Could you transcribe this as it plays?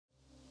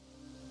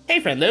Hey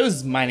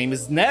friendos, my name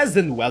is Nez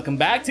and welcome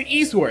back to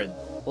Eastward.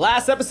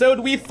 Last episode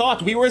we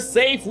thought we were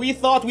safe, we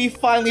thought we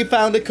finally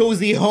found a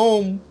cozy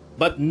home.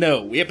 But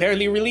no, we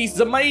apparently released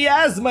the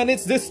MIASMA and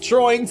it's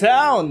destroying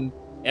town.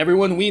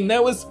 Everyone we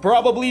know is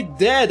probably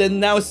dead and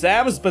now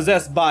Sam's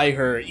possessed by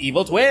her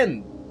evil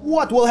twin.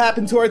 What will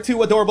happen to our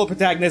two adorable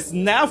protagonists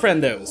now,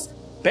 friendos?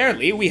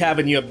 Apparently we have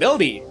a new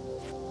ability.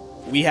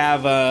 We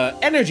have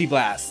energy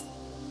blast.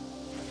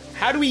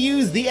 How do we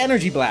use the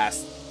energy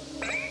blast?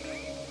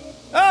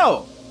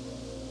 Oh!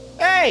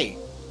 Hey!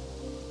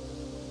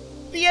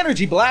 The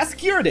energy blast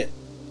cured it!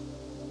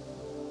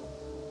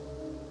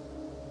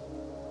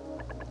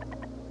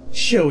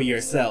 Show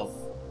yourself.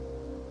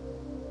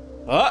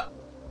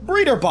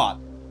 Breederbot!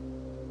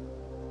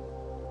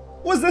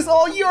 Was this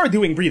all you're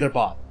doing,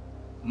 Breederbot?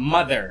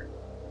 Mother.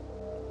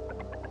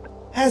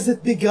 Has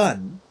it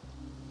begun?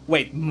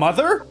 Wait,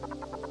 Mother?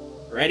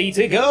 Ready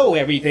to go,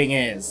 everything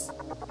is.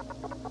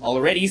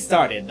 Already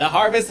started, the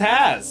harvest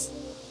has.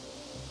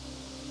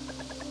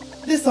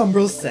 This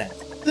umbral scent,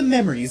 the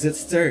memories it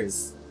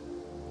stirs.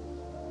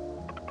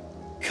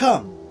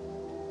 Come.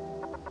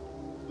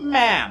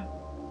 Ma'am.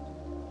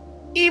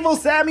 Evil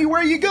Sammy,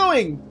 where are you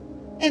going?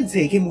 And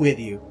take him with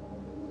you.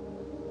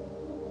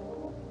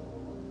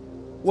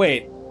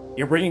 Wait,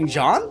 you're bringing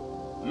John?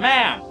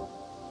 Ma'am.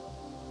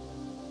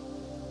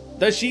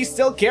 Does she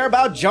still care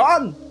about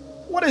John?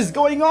 What is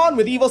going on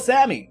with Evil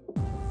Sammy?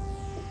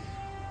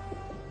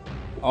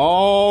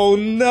 Oh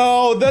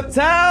no, the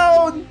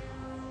town!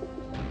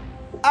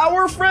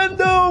 Our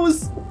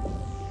friendos!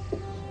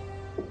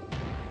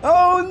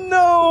 Oh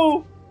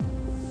no!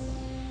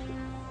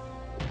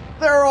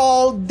 They're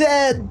all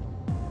dead!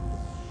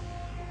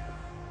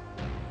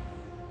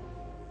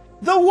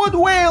 The wood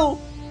whale!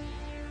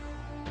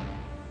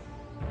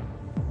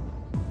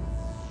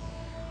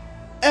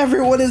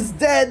 Everyone is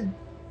dead!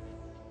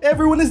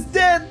 Everyone is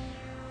dead!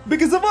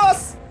 Because of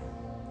us!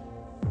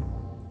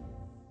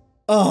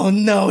 Oh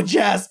no,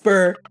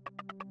 Jasper!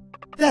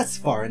 That's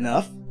far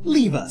enough.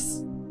 Leave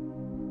us.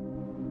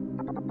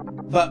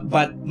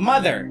 But,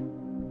 Mother!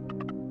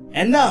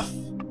 Enough!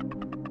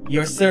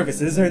 Your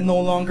services are no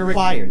longer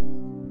required.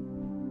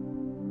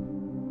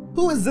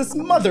 Who is this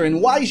Mother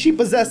and why is she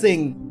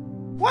possessing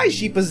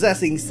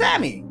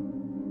Sammy?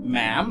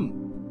 Ma'am?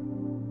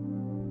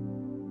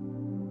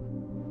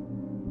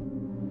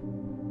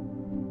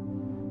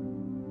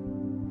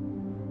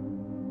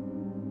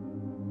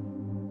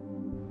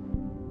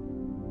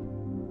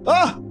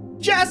 Ah!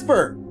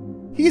 Jasper!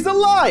 He's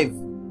alive!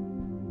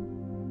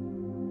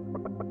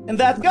 And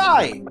that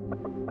guy!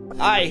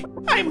 I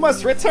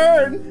must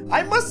return!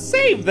 I must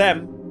save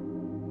them!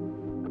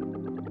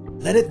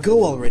 Let it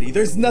go already,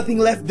 there's nothing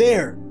left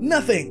there!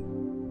 Nothing!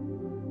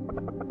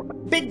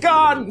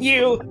 Begone,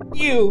 you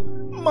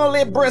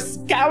malicious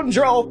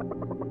scoundrel!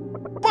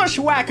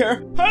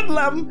 Bushwhacker!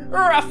 Hoodlum!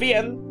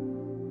 Ruffian!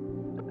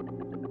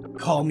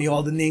 Call me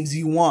all the names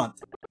you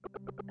want.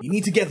 You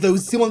need to get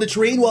those two on the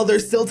train while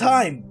there's still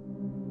time!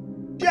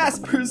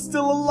 Jasper's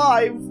still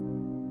alive!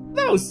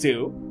 Those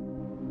two?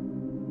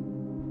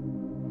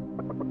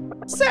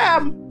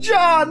 Sam!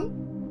 John!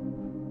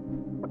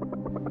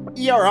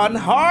 You're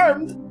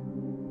unharmed!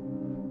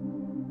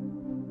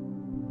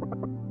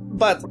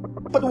 But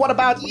what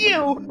about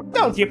you?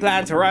 Don't you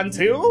plan to run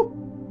too?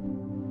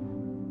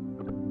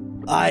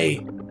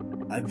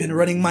 I've been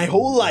running my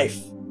whole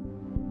life.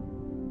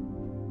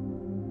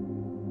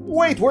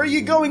 Wait, where are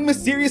you going,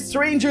 mysterious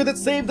stranger that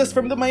saved us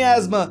from the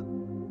miasma?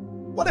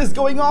 What is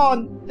going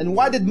on? And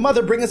why did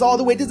Mother bring us all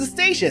the way to the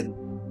station?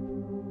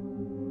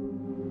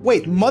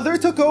 Wait, Mother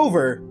took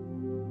over.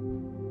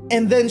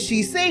 And then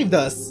she saved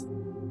us.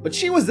 But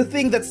she was the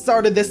thing that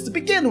started this to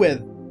begin with.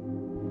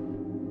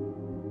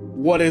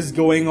 What is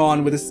going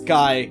on with the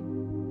sky?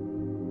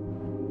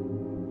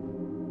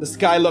 The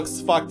sky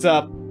looks fucked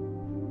up.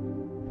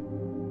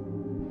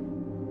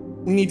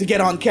 We need to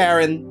get on,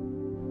 Karen.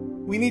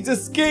 We need to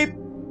escape.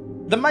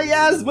 The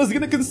miasma's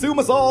gonna consume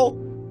us all.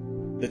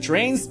 The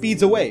train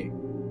speeds away.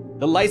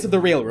 The lights of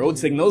the railroad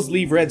signals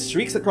leave red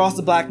streaks across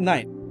the black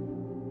night.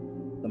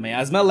 The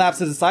miasma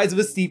laps at the sides of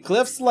the steep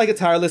cliffs like a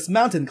tireless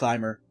mountain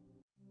climber.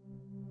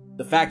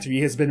 The factory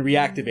has been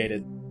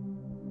reactivated.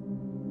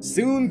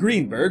 Soon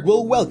Greenberg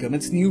will welcome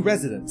its new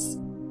residents.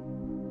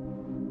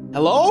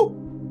 Hello?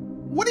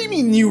 What do you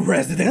mean new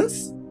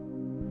residents?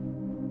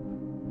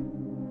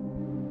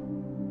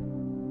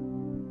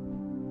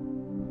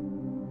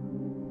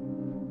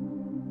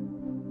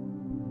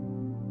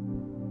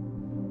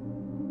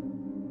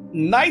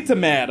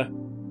 Nightmare!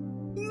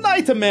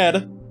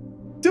 Nightmare!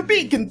 To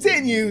be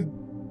continued!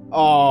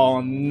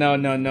 Oh,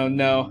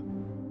 no.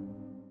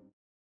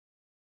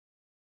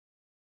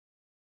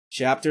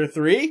 Chapter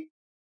 3?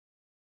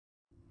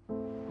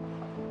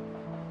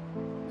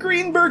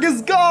 Greenberg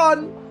is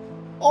gone!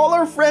 All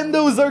our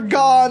friendos are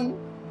gone!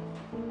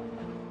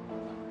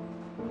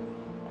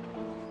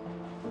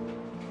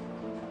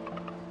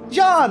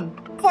 John!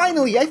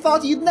 Finally, I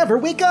thought you'd never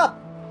wake up!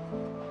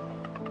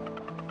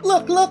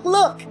 Look!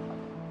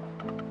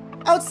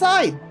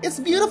 Outside! It's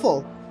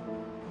beautiful!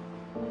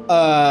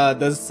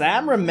 Does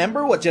Sam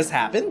remember what just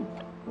happened?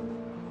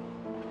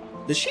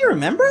 Does she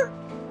remember?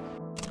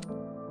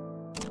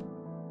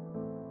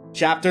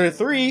 Chapter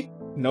 3,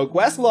 no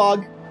quest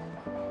log.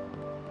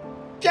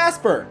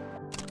 Jasper.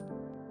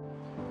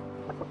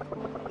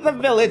 The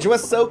village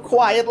was so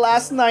quiet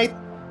last night,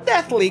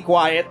 deathly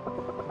quiet.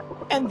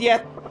 And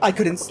yet, I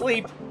couldn't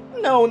sleep.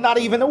 No, not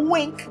even a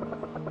wink.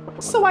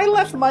 So I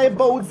left my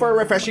abode for a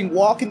refreshing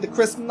walk in the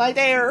crisp night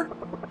air.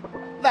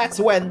 That's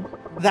when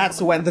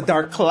the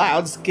dark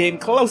clouds came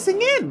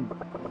closing in.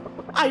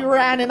 I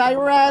ran and I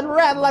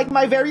ran like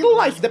my very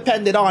life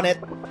depended on it.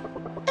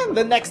 And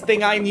the next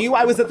thing I knew,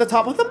 I was at the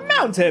top of the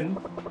mountain.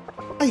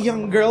 A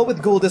young girl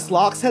with goldish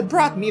locks had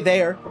brought me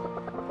there.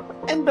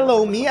 And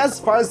below me, as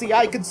far as the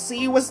eye could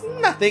see, was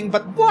nothing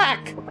but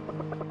black.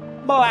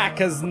 Black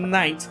as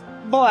night,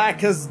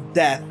 black as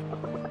death.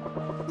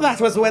 That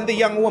was when the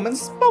young woman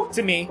spoke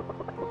to me.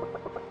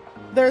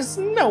 There's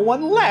no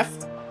one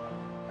left.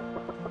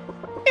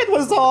 It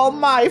was all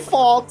my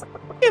fault.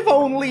 If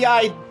only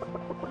I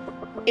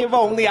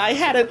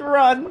hadn't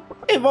run.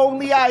 If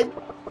only I'd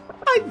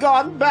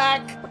gone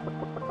back.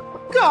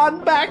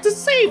 Gone back to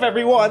save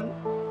everyone.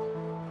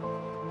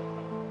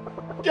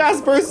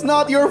 Jasper, it's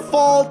not your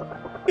fault.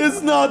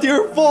 It's not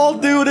your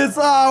fault, dude. It's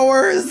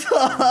ours.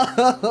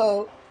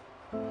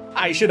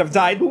 I should have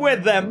died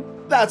with them.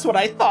 That's what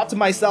I thought to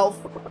myself.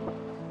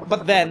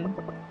 But then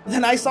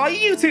I saw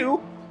you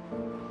two.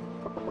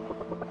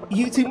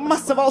 You two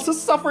must have also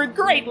suffered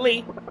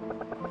greatly.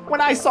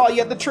 When I saw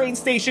you at the train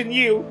station,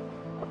 you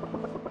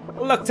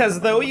looked as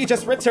though you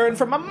just returned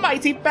from a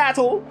mighty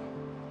battle.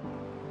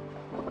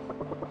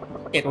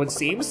 It would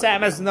seem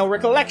Sam has no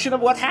recollection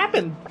of what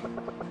happened.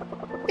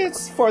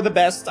 It's for the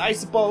best, I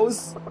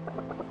suppose.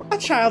 A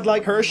child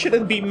like her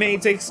shouldn't be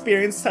made to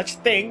experience such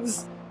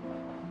things.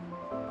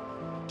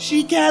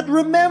 She can't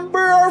remember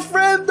our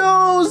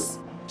friendos!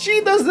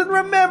 She doesn't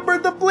remember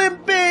the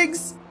blimp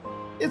pigs!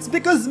 It's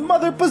because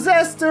Mother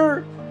possessed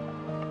her!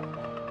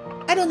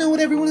 I don't know what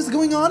everyone is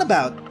going on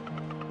about.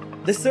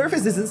 The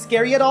surface isn't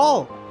scary at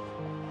all.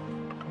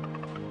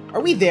 Are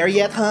we there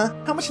yet, huh?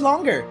 How much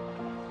longer?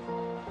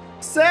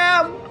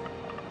 Sam!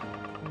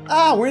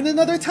 Ah, we're in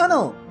another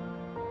tunnel.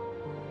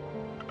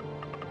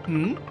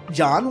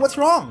 John, what's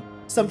wrong?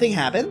 Something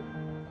happened?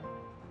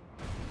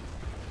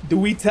 Do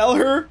we tell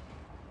her?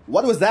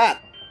 What was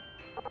that?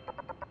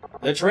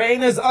 The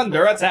train is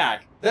under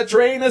attack. The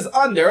train is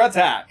under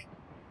attack.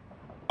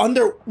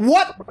 Under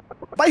what?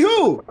 By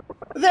who?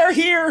 They're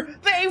here.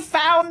 They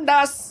found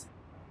us.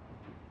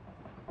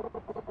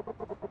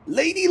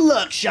 Lady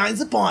Luck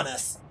shines upon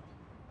us.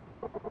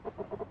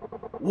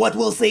 What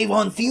we'll save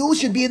on fuel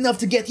should be enough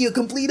to get you a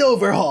complete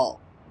overhaul.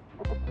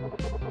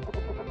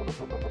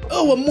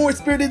 Oh, a more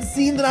spirited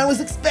scene than I was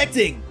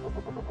expecting.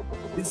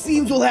 It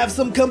seems we'll have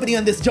some company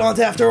on this jaunt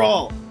after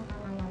all.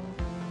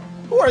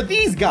 Who are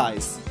these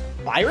guys?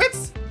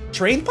 Pirates?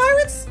 Train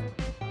pirates?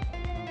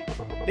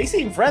 They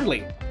seem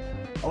friendly.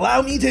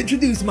 Allow me to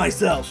introduce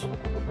myself.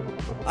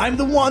 I'm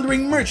the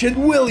wandering merchant,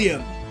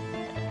 William.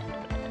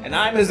 And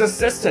I'm his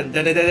assistant,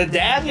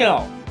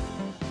 Daniel.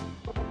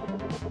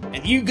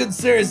 And you good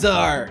sirs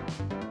are...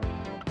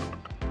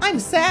 I'm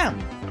Sam.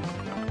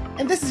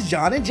 And this is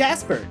John and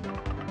Jasper.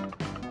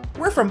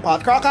 We're from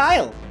Potcrock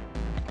Isle.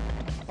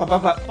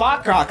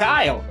 Potcrock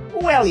Isle?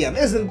 William,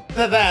 isn't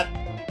that...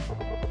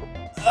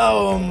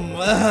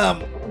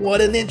 what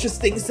an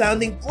interesting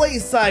sounding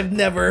place I've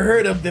never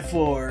heard of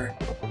before.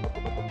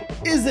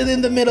 Is it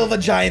in the middle of a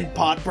giant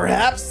pot,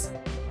 perhaps?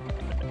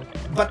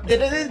 But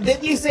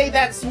did you say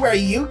that's where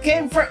you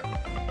came from?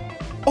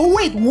 Oh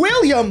wait,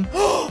 William!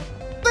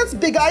 That's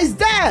Big Eye's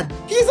dad!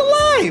 He's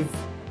alive!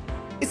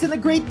 It's in a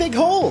great big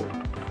hole.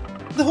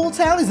 The whole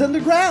town is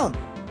underground.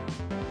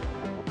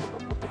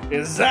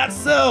 Is that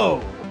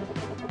so?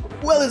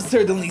 Well, it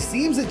certainly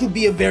seems it could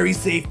be a very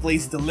safe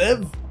place to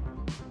live.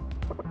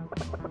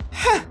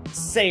 Ha!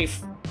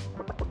 Safe.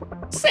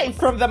 Safe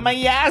from the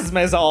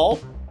miasma is all.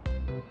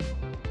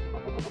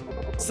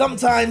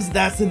 Sometimes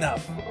that's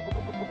enough.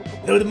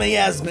 Though the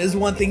miasma is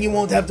one thing you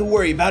won't have to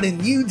worry about in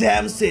New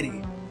Dam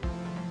City.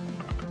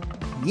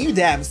 New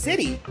Dam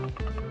City?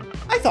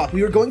 I thought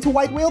we were going to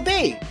White Whale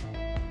Bay.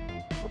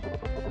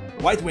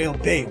 White Whale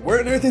Bay?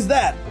 Where on earth is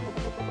that?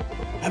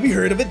 Have you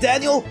heard of it,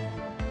 Daniel?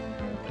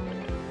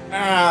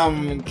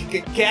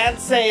 Can't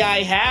say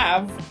I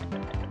have.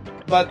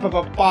 But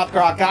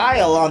Potcrock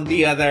Isle, on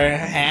the other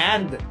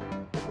hand...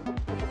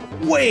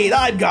 Wait,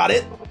 I've got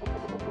it!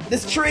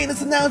 This train and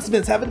its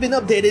announcements haven't been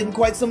updated in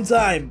quite some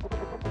time.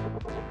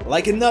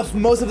 Like enough,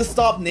 most of the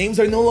stop names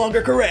are no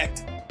longer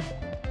correct.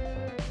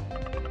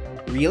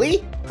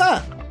 Really?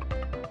 Huh.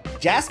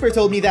 Jasper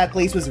told me that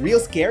place was real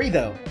scary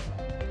though.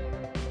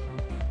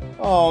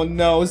 Oh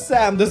no,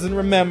 Sam doesn't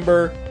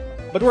remember.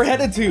 But we're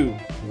headed to...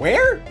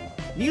 where?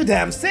 New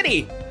Dam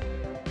City!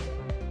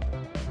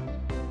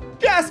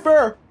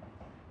 Jasper!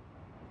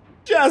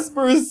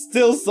 Jasper is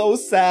still so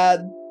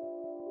sad.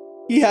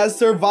 He has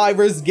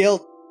survivor's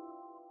guilt.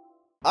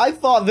 I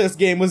thought this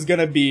game was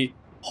gonna be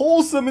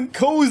wholesome and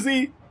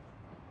cozy.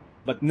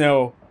 But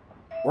no.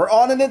 We're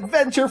on an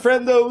adventure,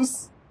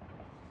 friendos!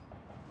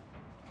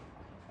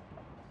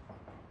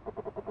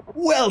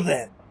 Well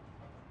then.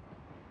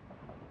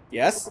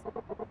 Yes?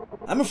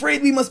 I'm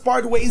afraid we must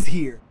part ways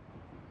here.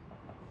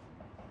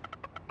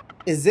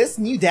 Is this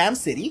New Dam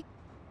City?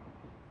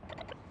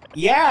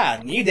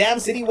 Yeah, New Dam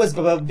City was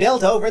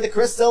built over the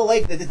Crystal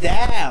Lake, the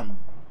dam.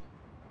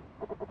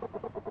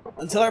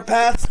 Until our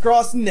paths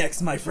cross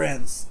next, my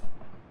friends.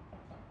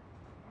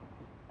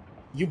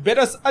 You bid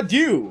us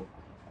adieu.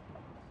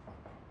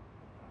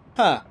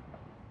 Huh.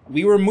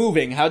 We were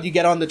moving. How'd you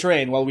get on the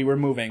train while we were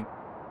moving?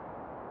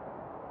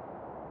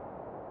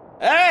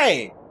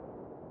 Hey!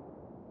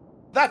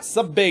 That's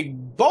a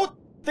big boat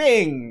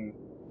thing!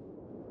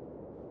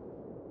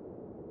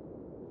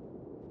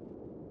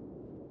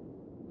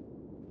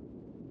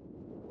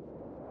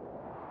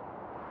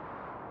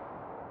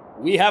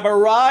 We have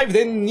arrived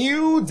in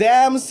New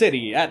Dam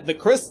City at the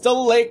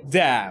Crystal Lake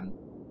Dam.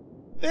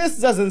 This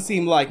doesn't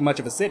seem like much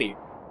of a city.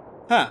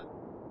 Huh.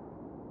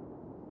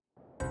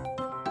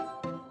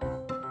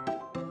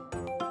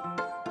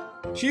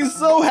 She's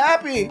so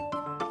happy!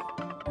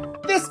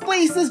 This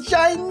place is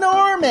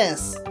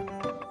ginormous!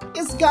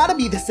 It's gotta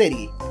be the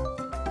city.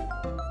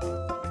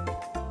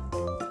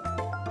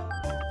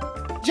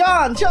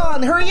 John,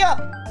 hurry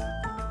up!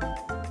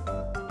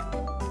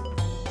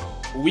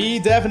 We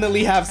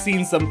definitely have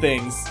seen some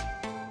things.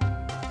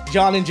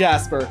 John and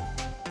Jasper.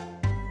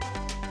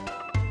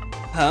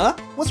 Huh?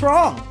 What's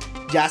wrong?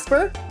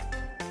 Jasper?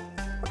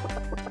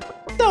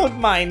 Don't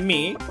mind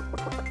me.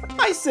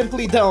 I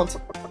simply don't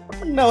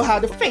know how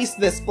to face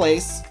this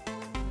place.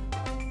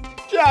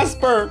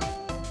 Jasper!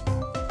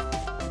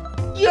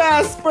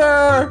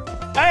 Jasper!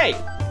 Hey!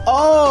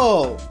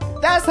 Oh!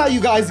 That's how you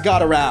guys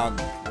got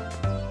around.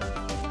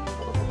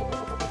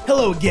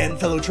 Hello again,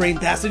 fellow train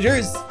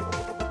passengers.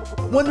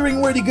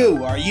 Wondering where to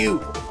go, are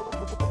you?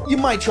 You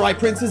might try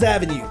Princess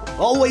Avenue.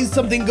 Always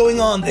something going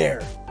on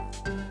there.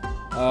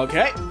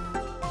 Okay.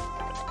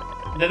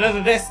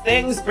 This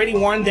thing's pretty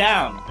worn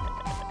down.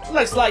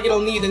 Looks like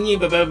it'll need a new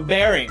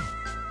bearing.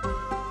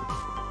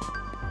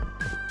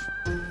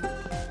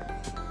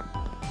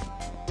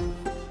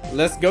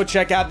 Let's go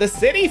check out the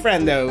city,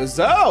 friendos.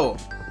 Oh,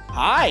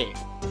 hi.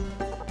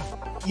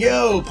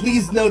 Yo,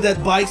 please note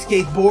that bikes,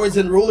 skateboards,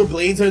 and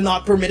rollerblades are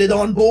not permitted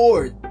on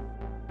board.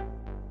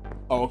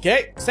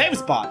 Okay, save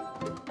spot.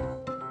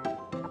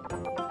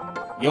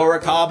 You're a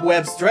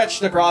cobweb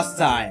stretched across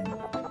time,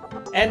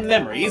 and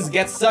memories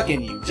get stuck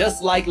in you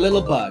just like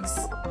little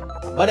bugs.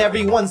 But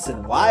every once in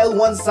a while,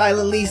 one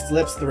silently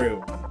slips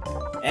through.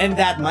 And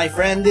that, my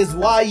friend, is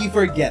why you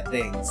forget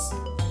things.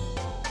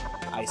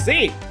 I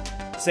see.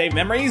 Save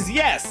memories,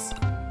 yes.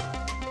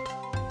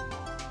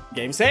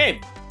 Game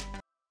saved.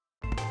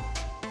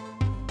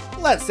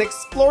 Let's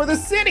explore the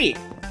city.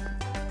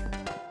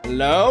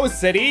 Hello,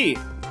 city.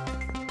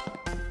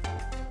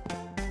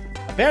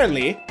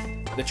 Apparently,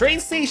 the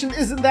train station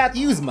isn't that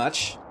used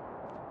much.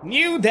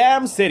 New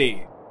Dam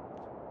City.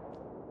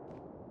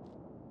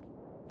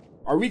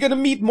 Are we gonna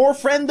meet more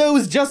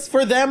friendos just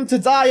for them to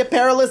die a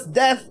perilous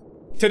death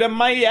to the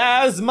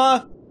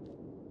miasma?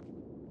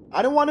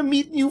 I don't want to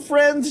meet new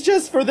friends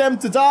just for them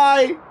to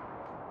die.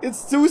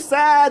 It's too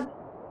sad.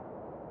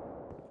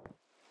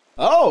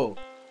 Oh!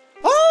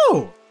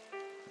 Oh!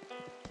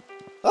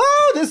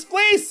 Oh, this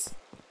place!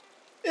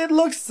 It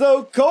looks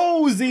so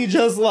cozy,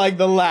 just like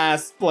the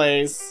last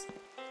place.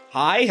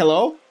 Hi,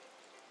 hello?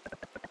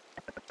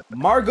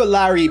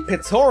 Margolari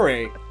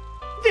Pittore.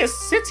 This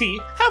city?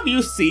 Have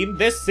you seen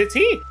this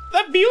city?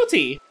 The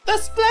beauty, the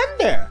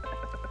splendor.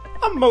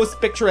 A most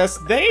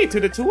picturesque day to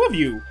the two of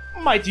you.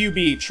 Might you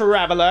be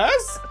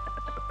travelers?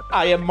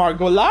 I am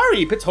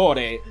Margolari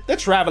Pittore, the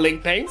traveling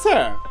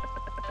painter.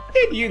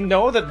 Did you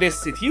know that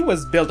this city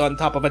was built on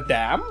top of a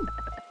dam?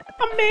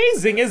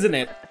 Amazing, isn't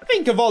it?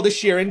 Think of all the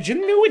sheer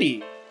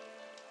ingenuity.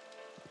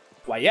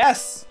 Why,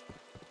 yes.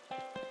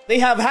 They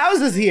have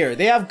houses here.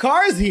 They have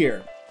cars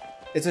here.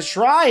 It's a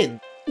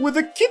shrine with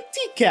a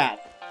kitty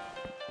cat.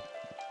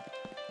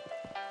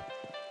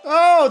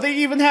 Oh, they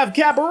even have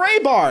cabaret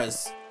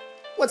bars.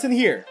 What's in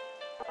here?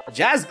 A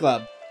jazz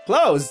club.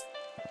 Closed.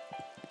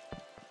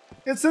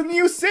 It's a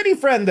new city,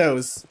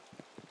 friendos.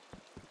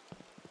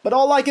 But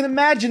all I can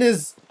imagine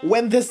is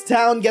when this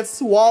town gets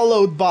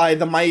swallowed by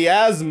the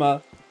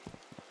miasma.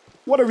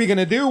 What are we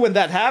gonna do when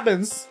that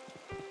happens?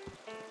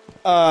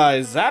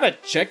 Is that a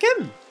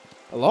chicken?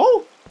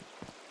 Hello?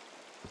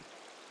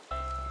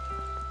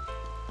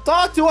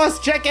 Talk to us,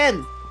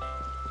 chicken!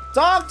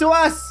 Talk to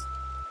us!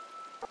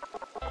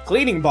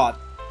 Cleaning bot.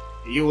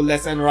 You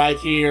listen right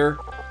here.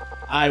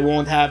 I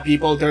won't have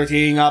people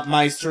dirtying up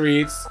my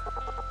streets.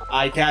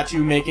 I catch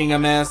you making a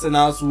mess and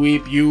I'll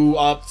sweep you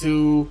up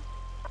too.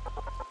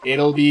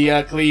 It'll be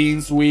a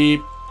clean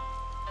sweep.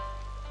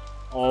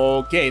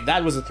 Okay,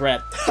 that was a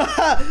threat.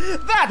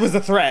 That was a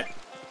threat!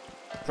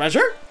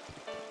 Treasure?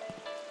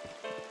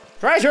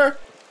 Treasure!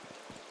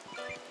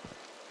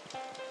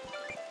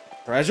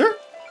 Treasure?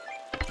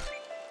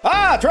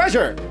 Ah,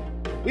 treasure!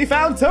 We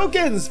found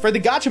tokens for the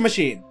gacha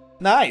machine.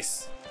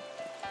 Nice.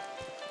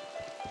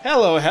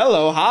 Hello,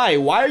 hello, hi.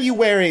 Why are you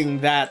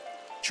wearing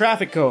that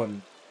traffic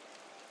cone?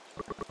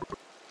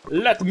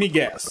 Let me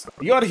guess.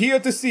 You're here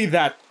to see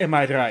that, am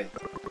I right?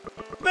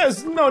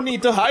 There's no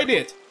need to hide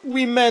it.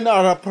 We men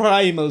are a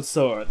primal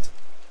sort.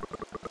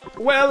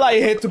 Well,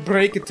 I hate to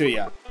break it to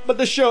ya, but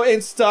the show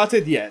ain't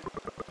started yet.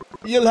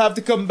 You'll have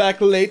to come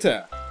back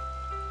later.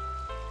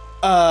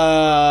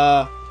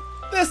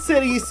 This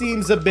city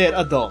seems a bit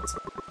adult.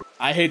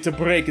 I hate to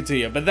break it to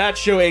you, but that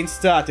show ain't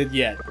started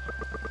yet.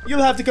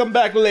 You'll have to come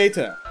back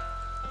later.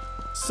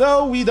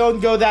 So we don't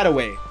go that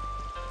way.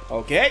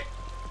 Okay.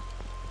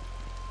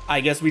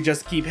 I guess we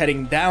just keep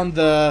heading down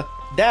the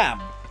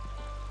dam.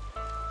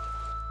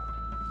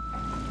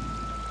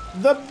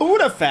 The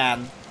Buddha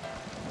fan.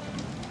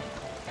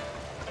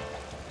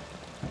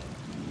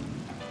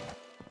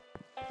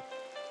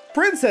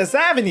 Princess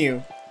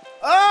Avenue.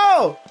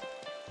 Oh!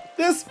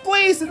 This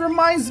place, it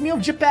reminds me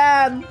of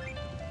Japan.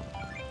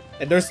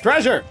 And there's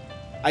treasure.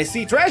 I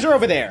see treasure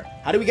over there.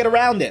 How do we get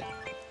around it?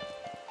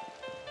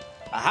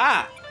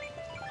 Aha!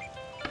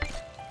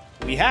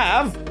 We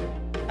have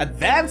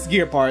advanced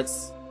gear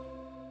parts.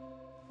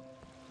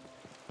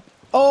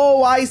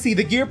 Oh, I see.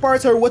 The gear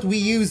parts are what we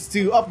use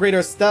to upgrade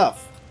our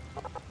stuff.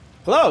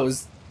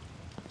 Closed?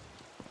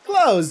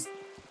 Closed?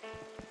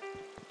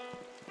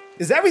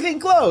 Is everything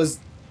closed?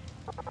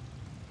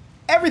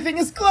 Everything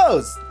is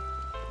closed!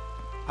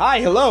 Hi,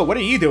 hello, what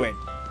are you doing?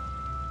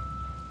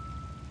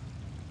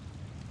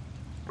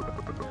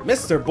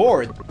 Mr.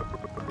 Board.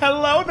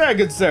 Hello there,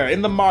 good sir.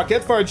 In the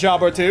market for a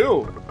job or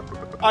two?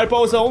 I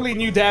post only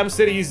New Dam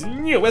City's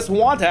newest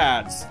want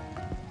ads.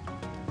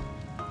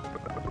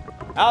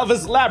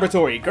 Alva's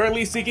Laboratory,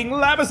 currently seeking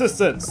lab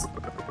assistance.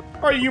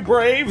 Are you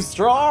brave,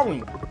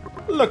 strong?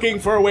 Looking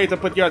for a way to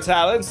put your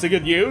talents to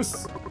good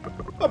use?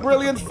 A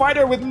brilliant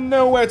fighter with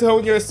nowhere to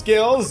hone your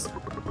skills?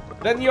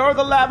 Then you're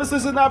the lab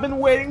assistant I've been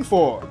waiting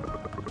for.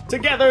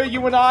 Together,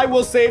 you and I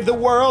will save the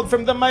world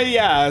from the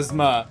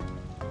miasma.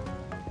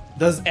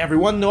 Does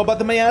everyone know about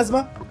the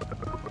miasma?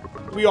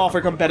 We offer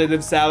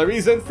competitive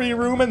salaries and free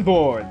room and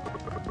board.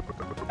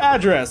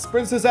 Address,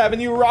 Princess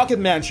Avenue Rocket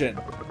Mansion.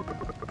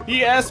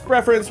 PS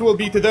preference will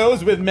be to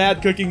those with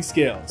mad cooking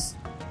skills.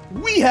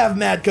 We have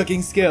mad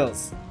cooking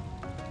skills.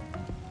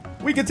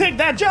 We could take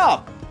that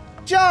job.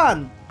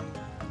 John!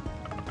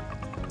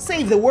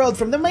 Save the world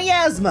from the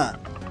miasma.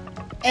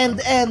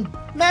 And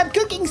mad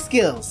cooking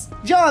skills.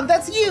 John,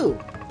 that's you.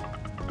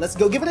 Let's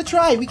go give it a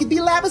try. We could be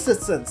lab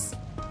assistants.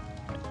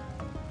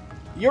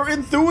 Your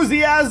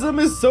enthusiasm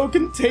is so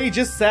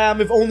contagious,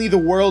 Sam. If only the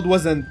world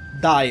wasn't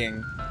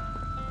dying.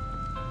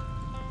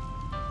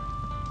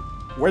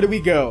 Where do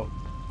we go?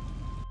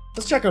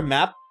 Let's check our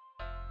map.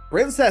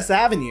 Princess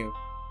Avenue.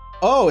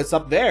 Oh, it's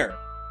up there.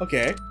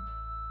 Okay.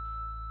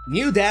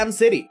 New Dam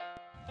City.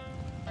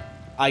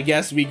 I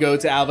guess we go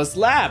to Alva's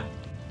lab.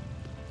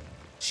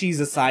 She's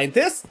a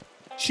scientist.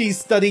 She's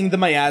studying the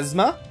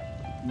miasma.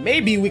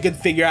 Maybe we could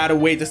figure out a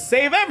way to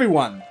save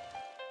everyone.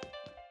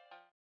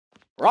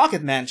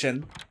 Rocket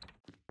Mansion.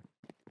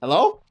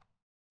 Hello?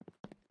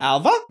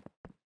 Alva?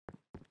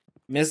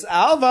 Miss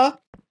Alva?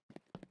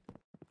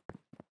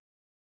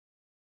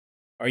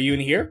 Are you in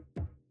here?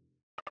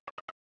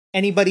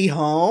 Anybody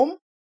home?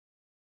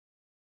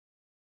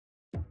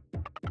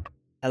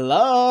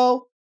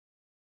 Hello?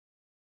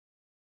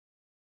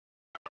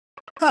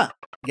 Huh,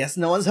 guess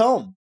no one's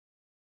home.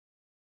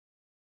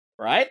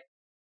 Right?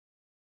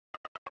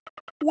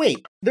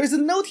 Wait, there's a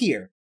note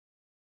here.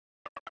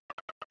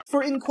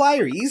 For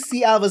inquiries,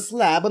 see Alva's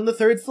lab on the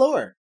 3rd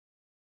floor.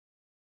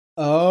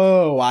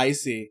 Oh, I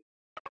see.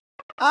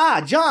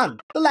 Ah, John,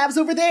 the lab's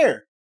over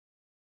there.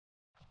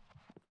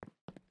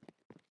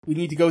 We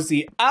need to go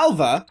see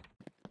Alva,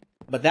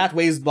 but that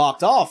way's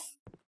blocked off.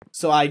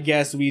 So I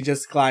guess we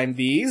just climb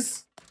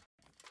these.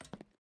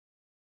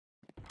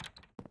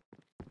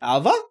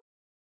 Alva?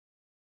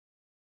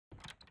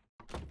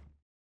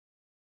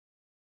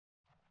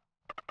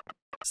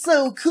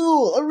 So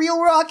cool, a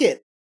real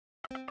rocket.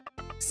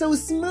 So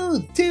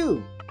smooth,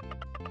 too.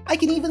 I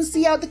can even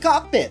see out the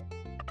cockpit.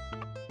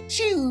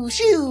 Shoo,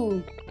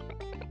 shoo.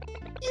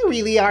 You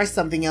really are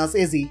something else,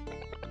 Izzy.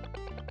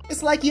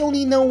 It's like you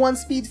only know one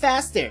speed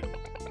faster.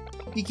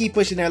 You keep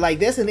pushing her like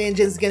this and the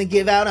engine's gonna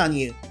give out on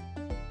you.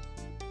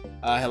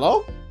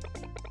 Hello?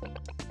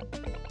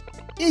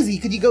 Izzy,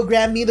 could you go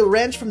grab me the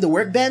wrench from the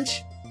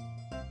workbench?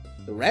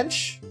 The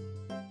wrench?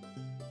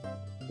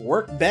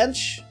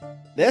 Workbench?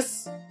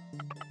 This?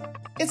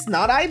 It's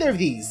not either of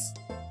these.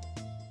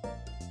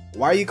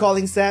 Why are you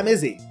calling Sam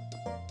Izzy?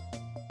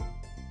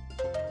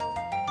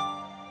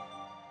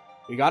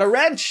 We got a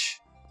wrench!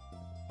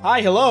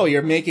 Hi, hello,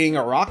 you're making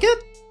a rocket?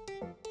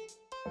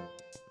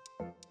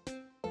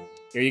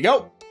 Here you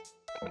go.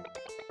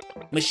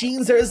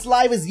 Machines are as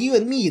live as you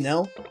and me, you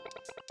know.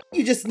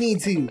 You just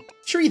need to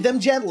treat them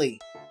gently.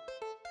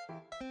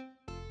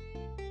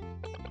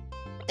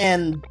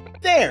 And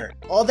there,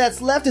 all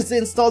that's left is to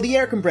install the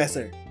air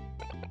compressor.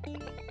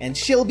 And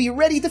she'll be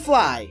ready to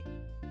fly.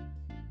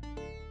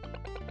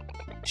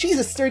 She's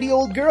a sturdy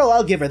old girl,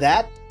 I'll give her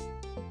that.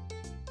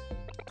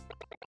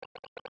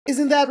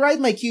 Isn't that right,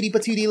 my cutie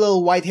patootie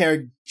little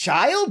white-haired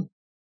child?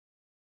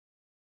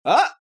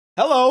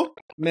 Hello,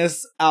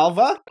 Miss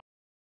Alva?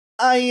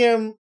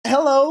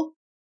 Hello?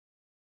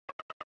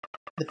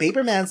 The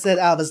paperman said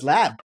Alva's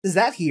lab. Is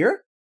that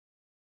here?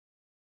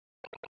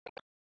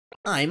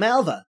 I'm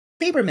Alva.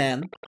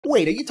 Paperman.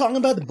 Wait, are you talking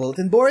about the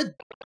bulletin board?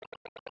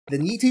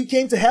 Then you two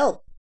came to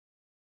help.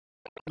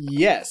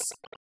 Yes.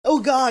 Oh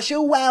gosh,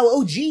 oh wow,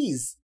 oh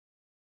geez.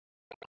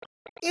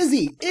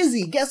 Izzy,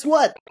 guess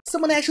what?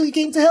 Someone actually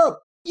came to help.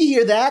 You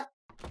hear that?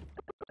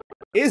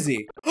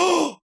 Izzy.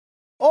 Oh!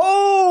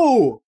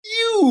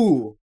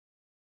 You!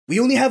 We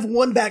only have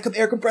one backup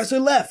air compressor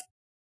left.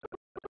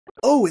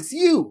 Oh, it's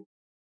you!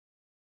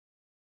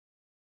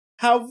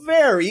 How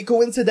very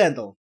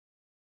coincidental.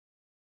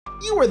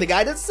 You were the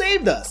guy that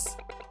saved us!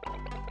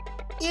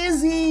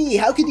 Izzy,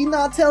 how could you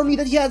not tell me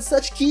that you had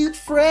such cute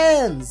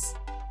friends?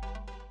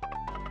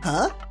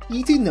 Huh?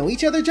 You two know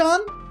each other, John?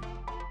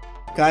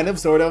 Kind of,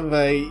 sort of,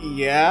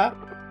 yeah.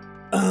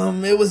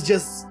 It was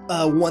just,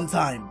 one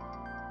time.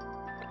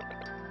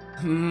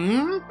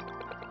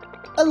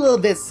 A little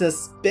bit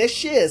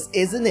suspicious,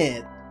 isn't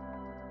it?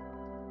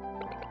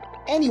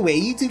 Anyway,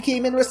 you two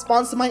came in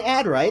response to my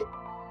ad, right?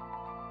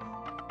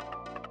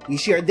 We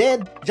sure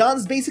did.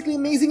 John's basically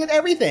amazing at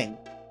everything.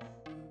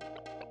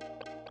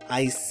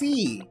 I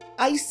see.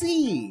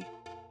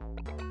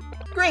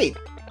 Great.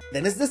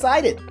 Then it's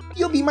decided.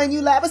 You'll be my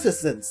new lab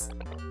assistants.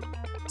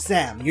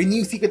 Sam, your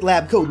new secret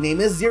lab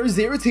codename is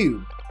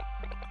 002.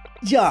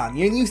 John,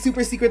 your new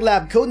super secret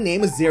lab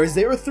codename is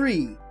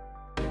 003.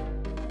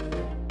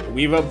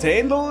 We've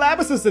obtained the lab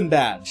assistant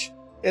badge.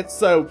 It's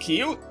so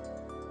cute.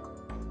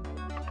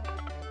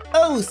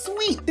 Oh,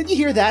 sweet! Did you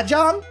hear that,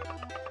 John?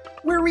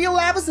 We're real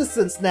lab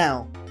assistants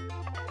now.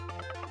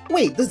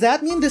 Wait, does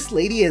that mean this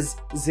lady is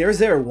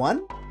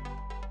 001?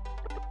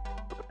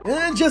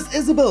 Just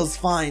Isabel's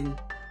fine.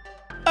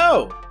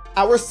 Oh,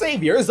 our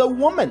savior is a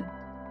woman.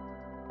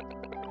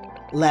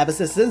 Lab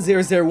Assistant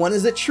 001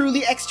 is a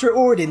truly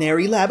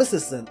extraordinary lab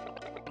assistant.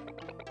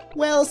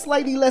 Well,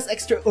 slightly less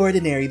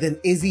extraordinary than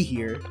Izzy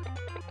here.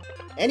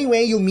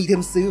 Anyway, you'll meet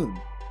him soon.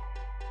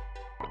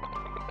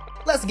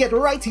 Let's get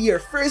right to your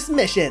first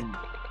mission.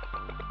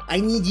 I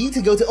need you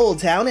to go to Old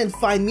Town and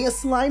find me a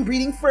slime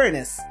breeding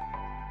furnace.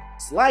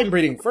 Slime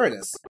breeding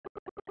furnace?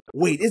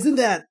 Wait, isn't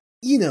that,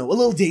 a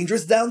little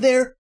dangerous down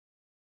there?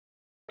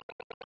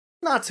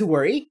 Not to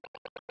worry.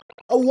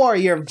 A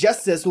warrior of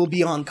justice will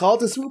be on call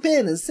to swoop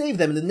in and save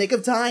them in the nick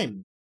of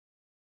time.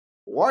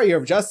 Warrior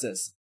of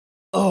justice?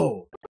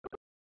 Oh,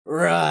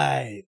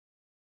 right.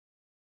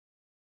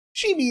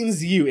 She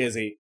means you,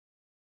 Izzy.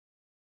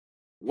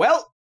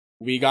 Well,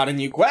 we got a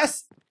new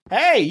quest.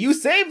 Hey, you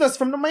saved us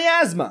from the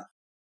miasma.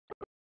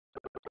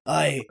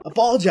 I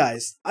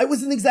apologize. I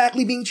wasn't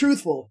exactly being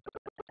truthful.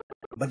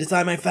 By the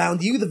time I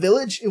found you, the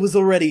village, it was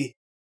already...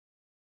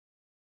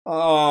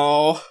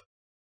 Oh,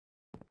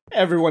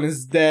 everyone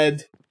is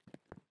dead.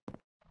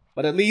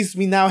 But at least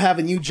we now have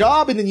a new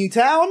job in the new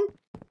town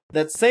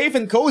that's safe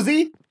and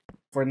cozy.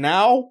 For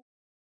now,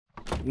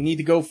 we need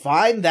to go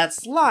find that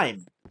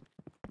slime.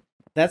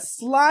 That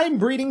slime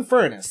breeding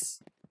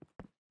furnace.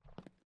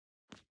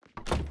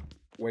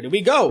 Where do we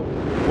go?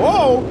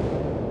 Whoa!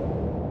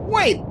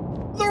 Wait!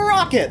 The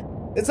rocket!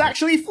 It's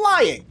actually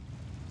flying!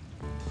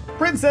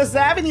 Princess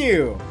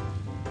Avenue!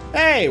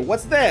 Hey,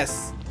 what's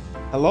this?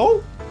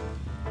 Hello?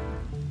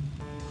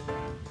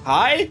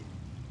 Hi?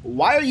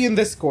 Why are you in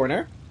this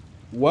corner?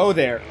 Whoa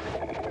there.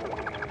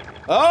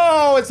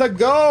 Oh, it's a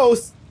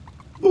ghost!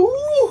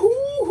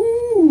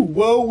 Ooh,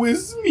 woe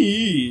is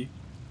me!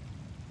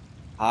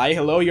 Hi,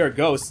 hello, you're a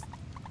ghost.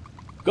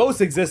 Ghosts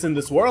exist in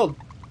this world.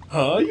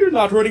 Huh? You're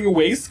not running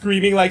away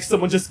screaming like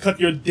someone just cut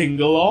your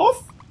dingle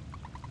off?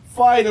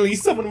 Finally,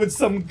 someone with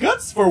some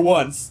guts for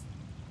once!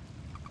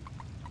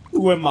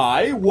 Who am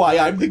I? Why,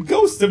 I'm the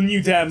ghost of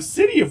New Dam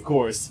City, of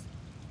course.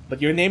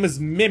 But your name is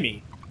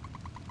Mimi.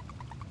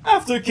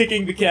 After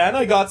kicking the can,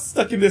 I got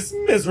stuck in this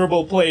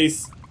miserable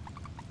place.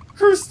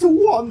 Cursed to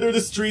wander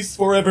the streets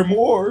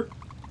forevermore.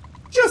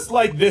 Just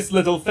like this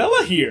little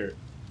fella here.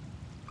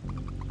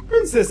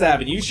 Princess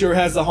Avenue sure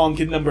has a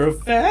honking number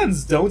of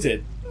fans, don't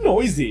it?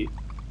 Noisy.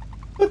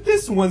 But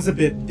this one's a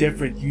bit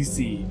different, you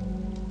see.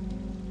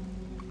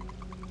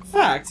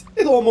 Fact,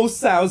 it almost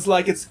sounds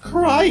like it's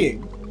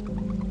crying.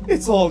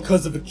 It's all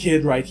 'cause of a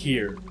kid right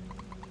here.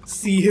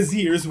 See, his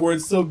ears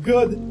weren't so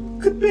good,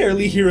 could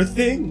barely hear a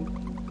thing.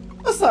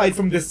 Aside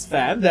from this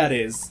fan, that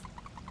is.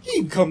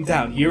 He'd come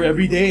down here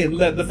every day and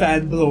let the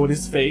fan blow in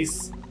his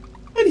face.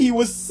 And he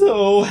was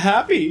so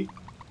happy.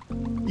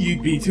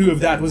 You'd be too if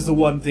that was the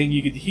one thing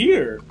you could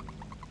hear.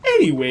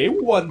 Anyway,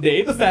 one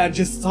day the fan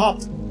just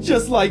stopped,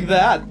 just like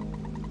that.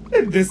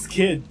 And this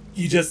kid,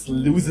 he just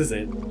loses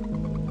it.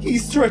 He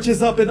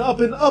stretches up and up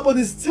and up on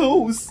his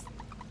toes.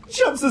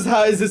 Jumps as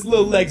high as his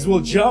little legs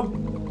will jump.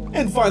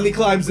 And finally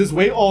climbs his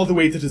way all the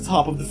way to the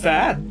top of the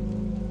fan.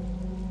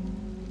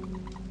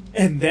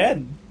 And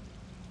then...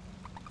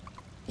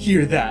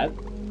 Hear that?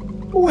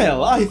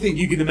 Well, I think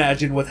you can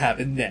imagine what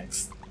happened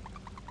next.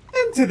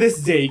 And to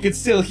this day, you can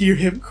still hear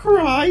him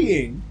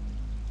crying.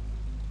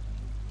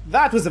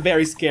 That was a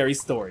very scary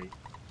story.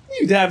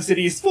 New Dam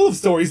City is full of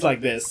stories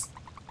like this.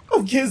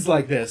 Of kids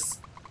like this.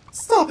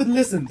 Stop and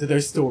listen to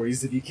their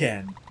stories if you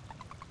can.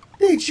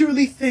 They'd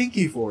surely thank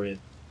you for it.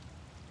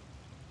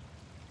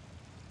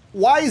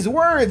 Wise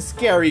words,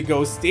 scary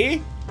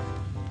ghosty.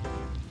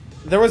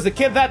 There was a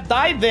kid that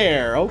died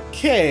there.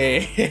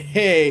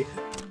 Okay.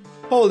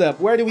 Hold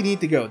up, where do we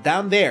need to go?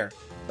 Down there.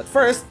 But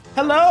first,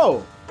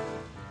 hello!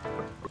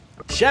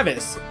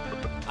 Chevis,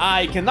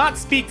 I cannot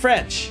speak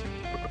French.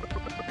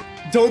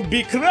 Don't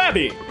be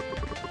crabby.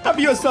 Have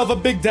yourself a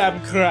big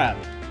damn crab.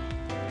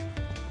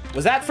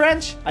 Was that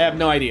French? I have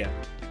no idea.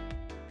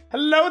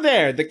 Hello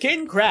there, the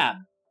King Crab.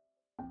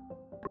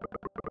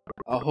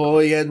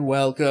 Ahoy and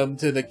welcome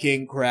to the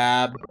King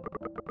Crab.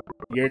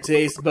 Your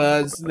taste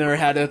buds never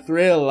had a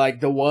thrill like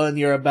the one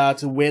you're about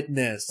to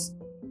witness.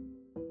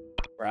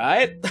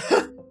 Right?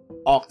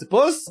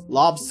 Octopus?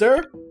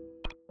 Lobster?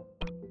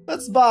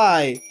 Let's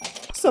buy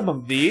some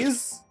of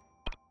these.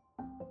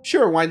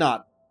 Sure, why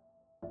not?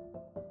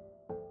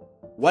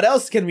 What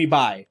else can we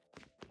buy?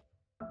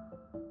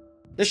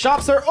 The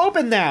shops are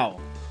open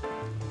now!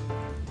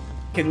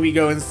 Can we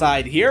go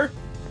inside here?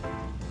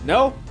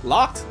 No?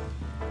 Locked?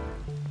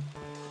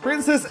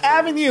 Princess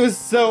Avenue is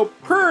so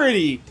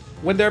pretty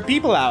when there are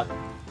people out.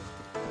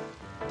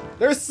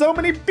 There's so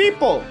many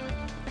people!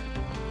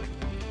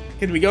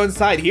 Can we go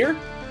inside here?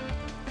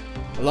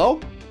 Hello?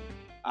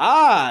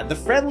 Ah, the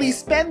friendly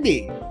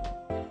Spendy.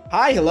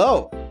 Hi,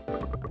 hello.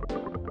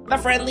 The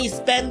friendly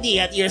Spendy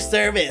at your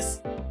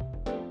service.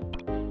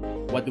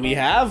 What do we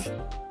have?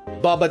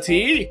 Bubba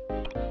tea?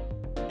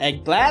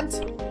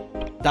 Eggplant?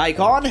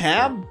 Daikon,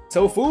 ham,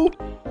 tofu?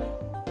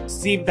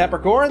 Steamed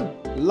peppercorn?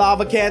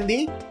 Lava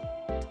candy?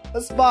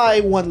 Let's buy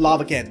one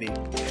lava candy.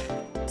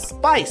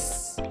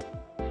 Spice!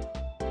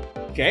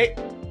 Okay.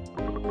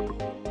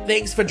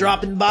 Thanks for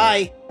dropping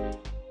by.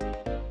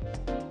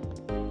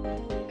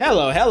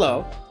 Hello,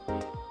 hello.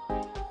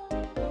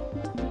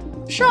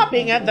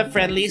 Shopping at the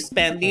friendly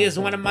Spendy is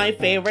one of my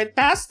favorite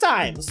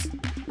pastimes.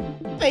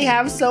 They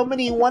have so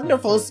many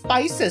wonderful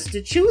spices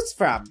to choose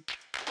from.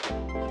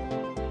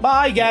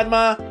 Bye,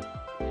 Ganma.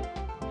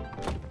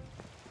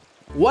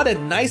 What a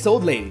nice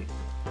old lady.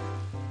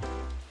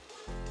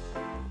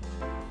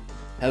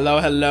 Hello,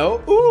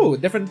 hello. Ooh,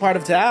 different part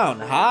of town.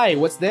 Hi,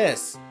 what's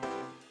this?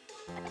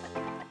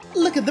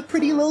 Look at the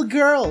pretty little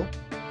girl.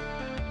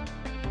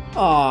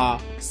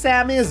 Aw,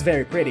 Sam is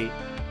very pretty.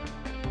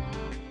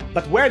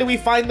 But where do we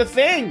find the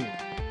thing?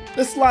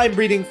 The slime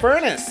breeding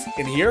furnace.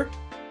 In here?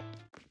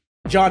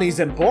 Johnny's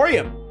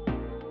Emporium.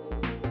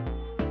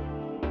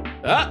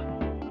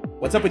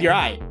 What's up with your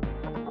eye?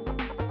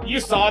 You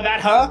saw that,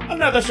 huh?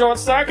 Another short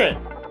circuit.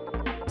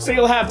 So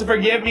you'll have to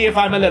forgive me if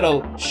I'm a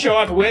little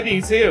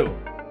short-witty too.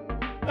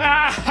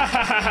 Ah, ha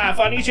ha ha ha,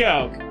 funny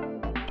joke.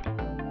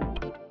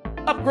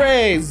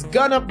 Upgrades,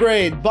 gun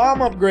upgrade,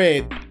 bomb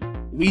upgrade.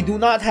 We do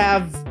not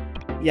have...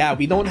 Yeah,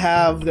 we don't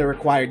have the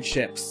required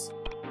ships.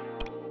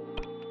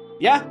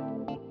 Yeah,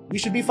 we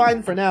should be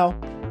fine for now.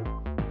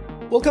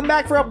 We'll come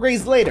back for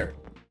upgrades later.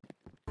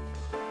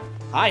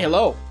 Hi,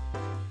 hello.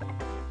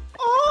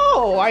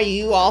 Oh, are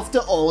you off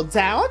to Old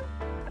Town?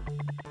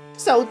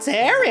 So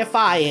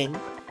terrifying.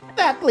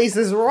 That place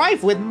is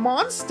rife with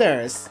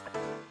monsters.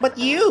 But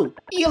you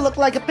look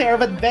like a pair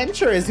of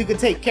adventurers who could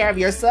take care of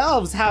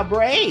yourselves. How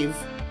brave.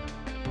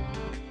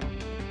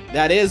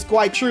 That is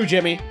quite true,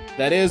 Jimmy.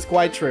 That is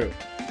quite true.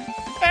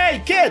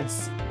 Hey,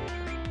 kids!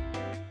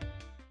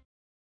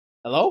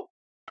 Hello?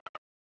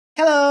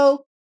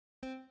 Hello.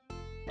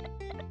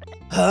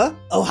 Huh?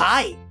 Oh,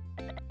 hi.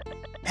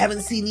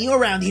 Haven't seen you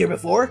around here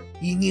before.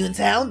 You new in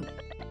town?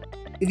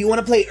 If you want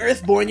to play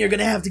Earthborn, you're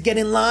gonna have to get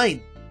in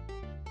line.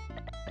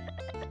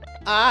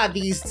 Ah,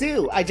 these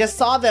two. I just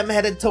saw them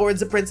headed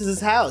towards the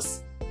princess's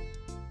house.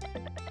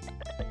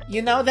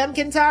 You know them,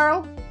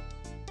 Kintaro?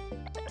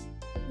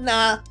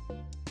 Nah.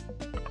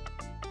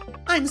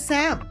 I'm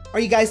Sam. Are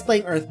you guys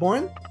playing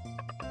Earthborn?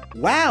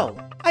 Wow,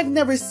 I've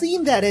never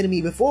seen that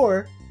enemy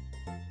before.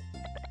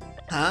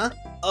 Huh?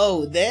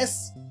 Oh,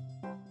 this?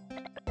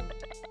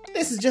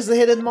 This is just a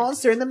hidden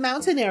monster in the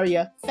mountain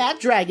area. Fat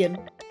Dragon.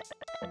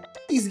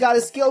 He's got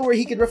a skill where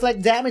he can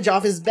reflect damage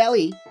off his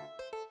belly.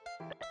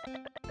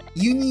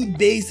 You need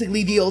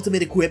basically the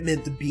ultimate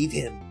equipment to beat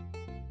him.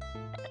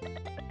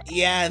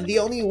 Yeah, and the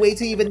only way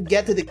to even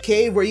get to the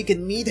cave where you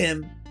can meet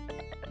him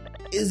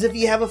is if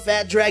you have a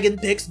Fat Dragon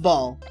Pix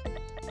Ball.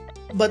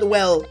 But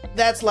well,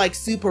 that's like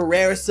super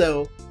rare,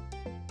 so...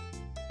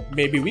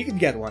 Maybe we could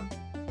get one.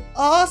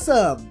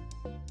 Awesome!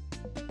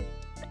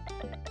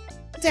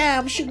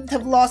 Damn, shouldn't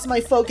have lost my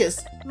focus.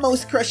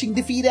 Most crushing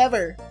defeat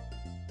ever.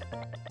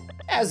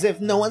 As if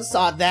no one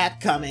saw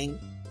that coming.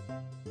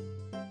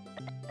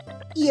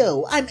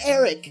 Yo, I'm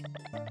Eric.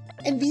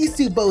 And these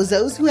two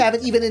bozos who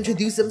haven't even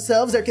introduced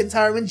themselves are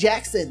Kentaro and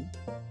Jackson.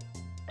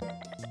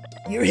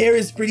 Your hair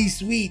is pretty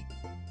sweet.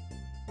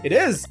 It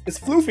is. It's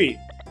floofy.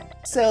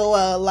 So,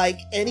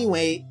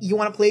 anyway, you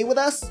wanna play with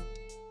us?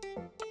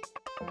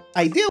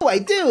 I do,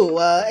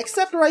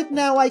 except right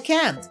now I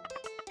can't.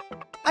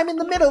 I'm in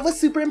the middle of a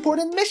super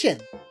important mission.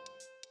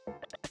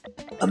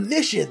 A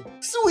mission?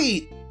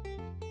 Sweet!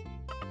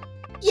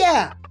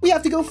 Yeah, we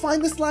have to go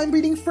find the slime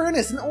breeding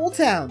furnace in Old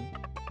Town.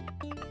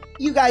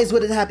 You guys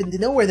wouldn't happen to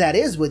know where that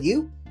is, would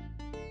you?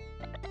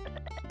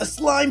 A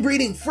slime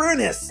breeding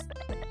furnace?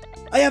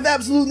 I have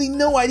absolutely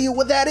no idea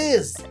what that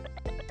is.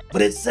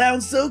 But it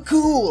sounds so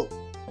cool.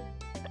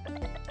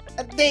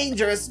 A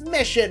dangerous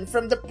mission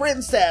from the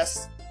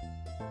princess.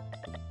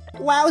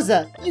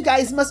 Wowza, you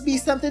guys must be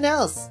something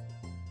else.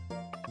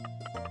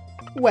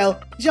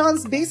 Well,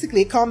 John's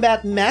basically a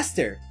combat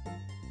master.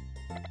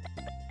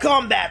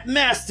 Combat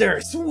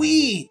master,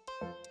 sweet!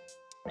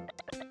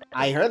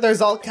 I heard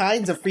there's all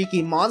kinds of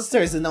freaky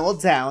monsters in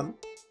Old Town.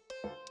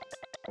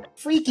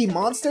 Freaky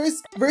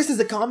monsters versus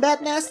a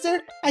combat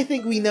master? I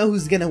think we know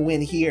who's gonna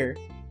win here.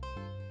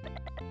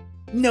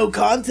 No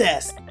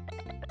contest!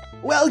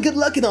 Well, good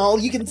luck and all,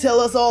 you can tell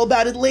us all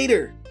about it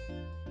later.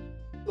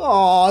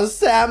 Aw,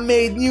 Sam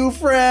made new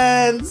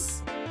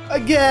friends!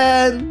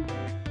 Again!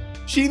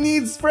 She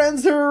needs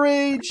friends her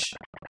age!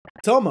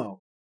 Tomo.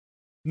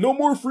 No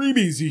more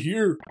freebies, you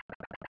hear?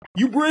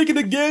 You break it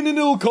again and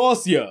it'll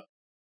cost ya!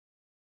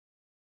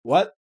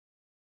 What?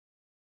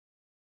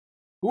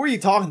 Who are you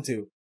talking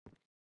to?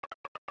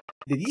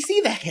 Did you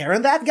see the hair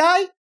on that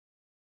guy?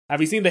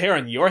 Have you seen the hair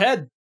on your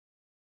head?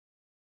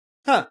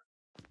 Huh.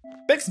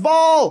 Pix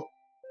ball!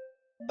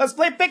 Let's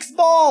play Pix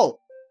ball!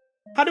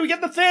 How do we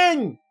get the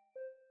thing?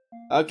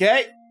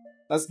 Okay,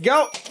 let's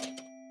go.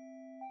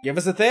 Give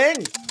us a thing.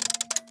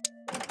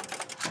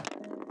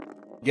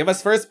 Give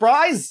us first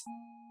prize.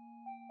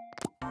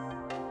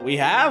 We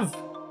have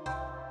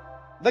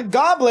the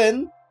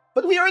goblin,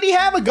 but we already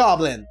have a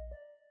goblin.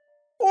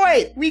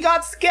 Wait, we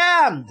got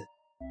scammed.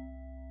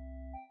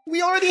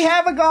 We already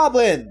have a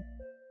goblin.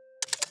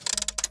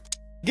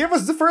 Give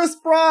us the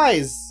first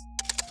prize.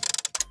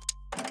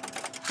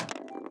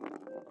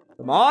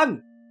 Come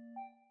on.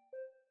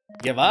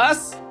 Give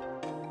us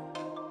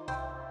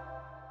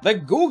the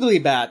googly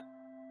bat.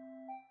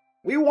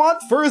 We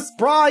want first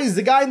prize,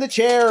 the guy in the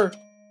chair.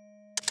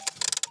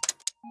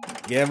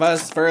 Give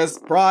us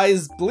first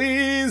prize,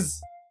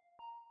 please.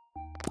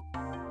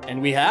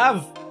 And we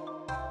have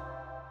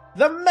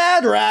the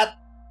mad rat.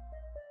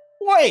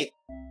 Wait,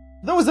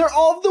 those are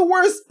all the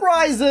worst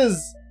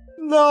prizes.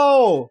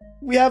 No,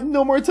 we have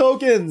no more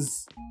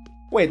tokens.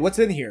 Wait, what's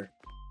in here?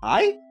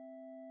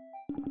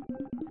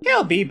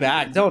 He'll be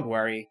back, don't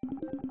worry.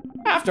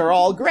 After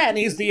all,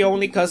 Granny's the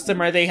only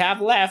customer they have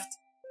left.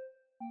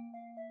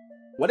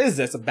 What is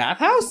this, a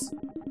bathhouse?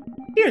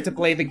 Here to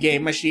play the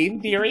game machine,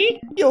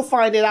 dearie. You'll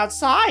find it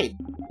outside.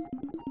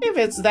 If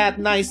it's that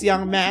nice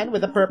young man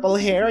with the purple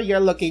hair you're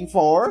looking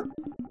for,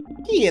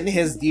 he and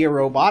his dear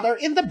robot are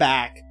in the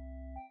back.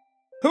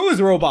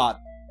 Whose robot?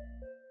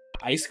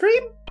 Ice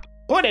cream?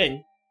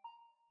 Pudding?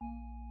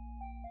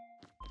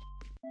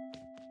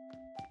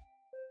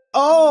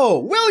 Oh,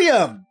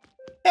 William!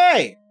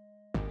 Hey!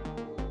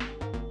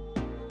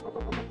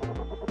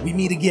 We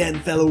meet again,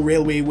 fellow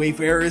railway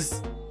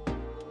wayfarers.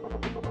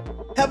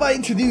 Have I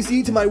introduced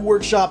you to my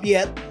workshop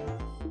yet?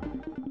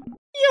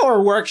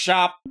 Your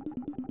workshop?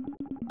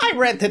 I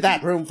rented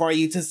that room for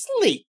you to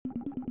sleep.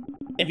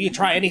 If you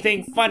try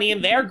anything funny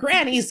in there,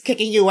 Granny's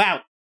kicking you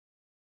out.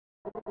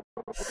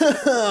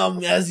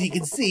 As you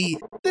can see,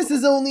 this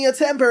is only a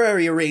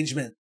temporary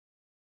arrangement.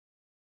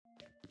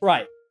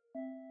 Right.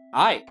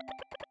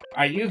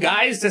 Are you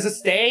guys to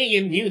stay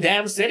in New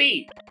Dam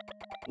City?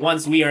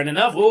 Once we earn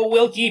enough,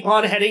 we'll keep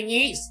on heading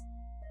east.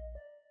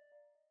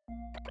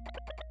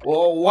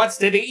 Well, what's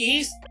to the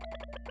east?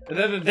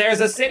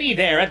 There's a city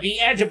there at the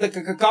edge of the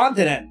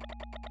continent.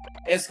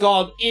 It's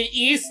called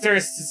Easter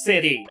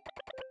City.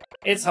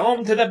 It's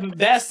home to the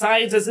best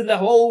scientists in the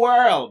whole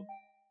world.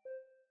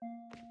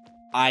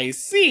 I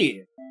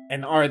see.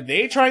 And are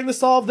they trying to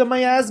solve the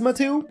miasma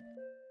too?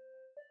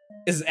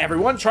 Is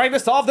everyone trying to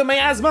solve the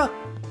miasma?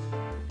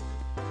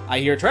 I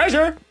hear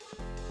treasure.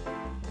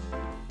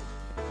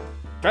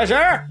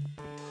 Treasure?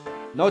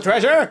 No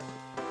treasure?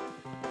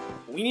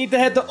 We need to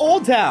head to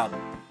Old Town.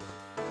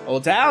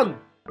 Old Town?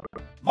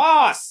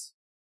 Boss!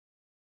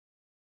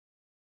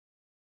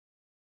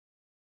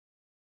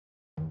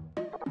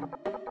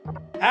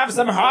 Have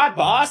some hot,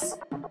 boss?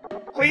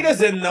 Cletus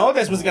didn't know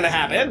this was gonna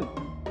happen.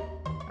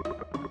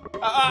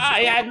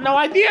 I had no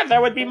idea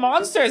there would be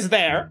monsters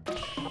there.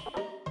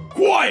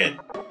 Quiet!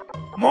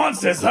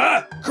 Monsters,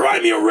 huh? Cry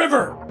me a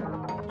river!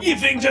 You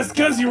think just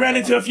cause you ran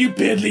into a few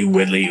piddly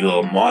widdly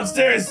little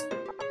monsters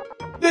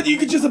that you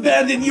could just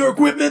abandon your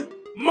equipment?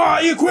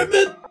 My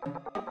equipment?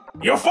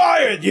 You're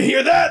fired, you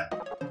hear that?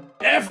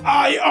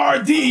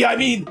 F-I-R-D, I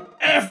mean.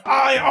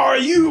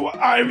 F-I-R-U,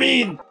 I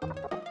mean.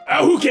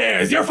 Who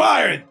cares? You're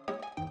fired!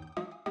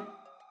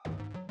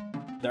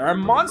 There are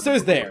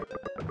monsters there.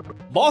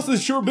 Boss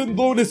has sure been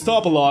blowing his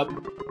top a lot.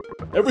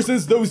 Ever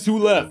since those two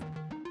left.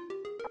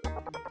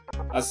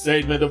 A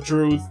statement of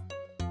truth.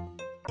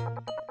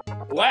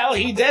 Well,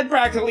 he did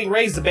practically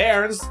raise the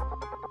Barons.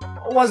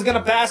 Was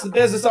gonna pass the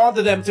business on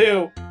to them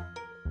too.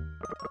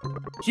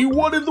 He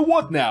wanted the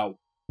what now?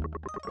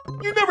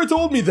 You never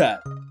told me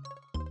that.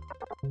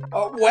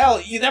 Oh, well,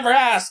 you never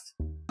asked.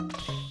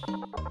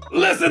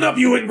 Listen up,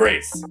 you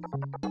ingrates!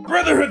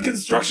 Brotherhood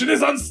construction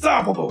is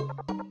unstoppable,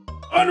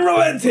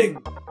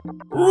 unrelenting,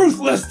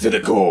 ruthless to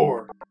the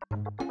core.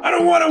 I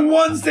don't want to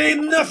one say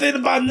nothing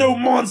about no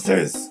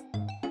monsters.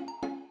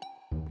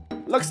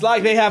 Looks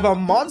like they have a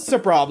monster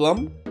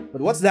problem.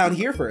 But what's down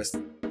here first?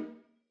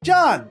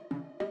 John!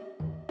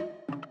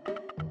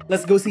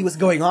 Let's go see what's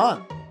going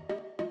on.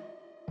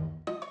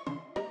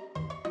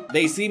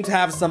 They seem to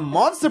have some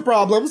monster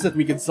problems that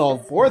we can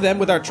solve for them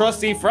with our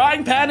trusty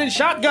frying pan and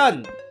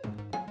shotgun.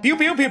 Pew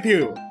pew pew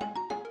pew.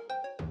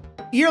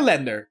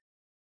 Earlander.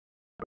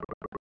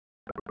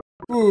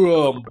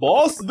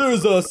 Boss,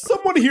 there's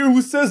someone here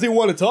who says they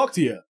want to talk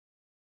to you.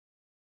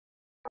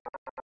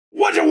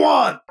 What you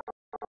want?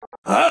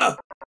 Huh?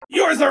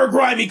 Yours are a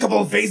grimy couple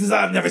of faces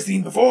I've never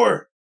seen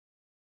before.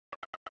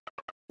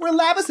 We're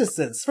lab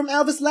assistants from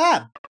Elvis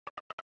Lab.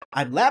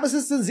 I'm Lab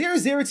Assistant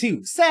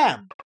 002,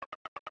 Sam.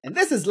 And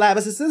this is Lab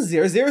Assistant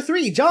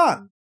 003,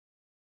 John.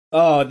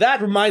 Oh,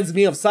 that reminds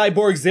me of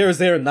Cyborg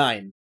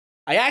 009.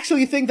 I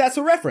actually think that's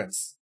a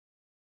reference.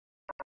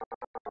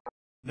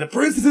 The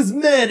princess's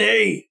men,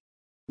 eh?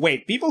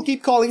 Wait, people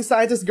keep calling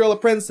Scientist Girl a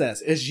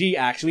princess. Is she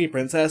actually a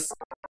princess?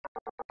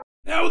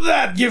 Now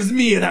that gives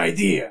me an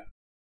idea.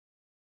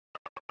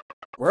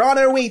 We're on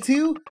our way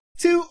to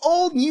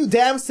Old New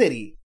Dam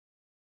City.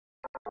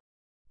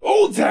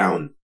 Old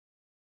Town!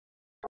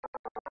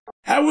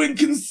 How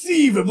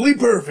inconceivably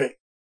perfect!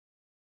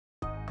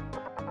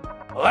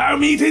 Allow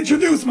me to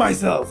introduce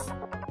myself.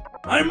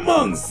 I'm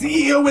Mung,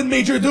 CEO and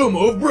Major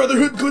Domo of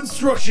Brotherhood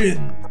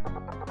Construction.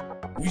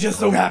 We just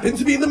so happen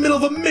to be in the middle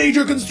of a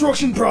major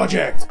construction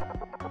project.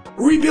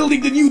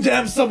 Rebuilding the New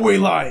Dam subway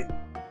line.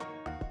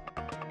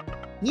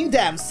 New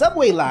Dam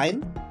subway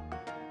line?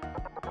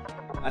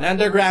 An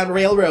underground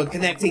railroad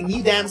connecting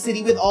New Dam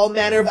City with all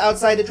manner of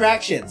outside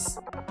attractions.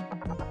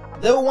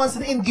 Though once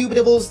an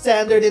indubitable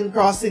standard in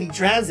cross-city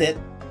transit,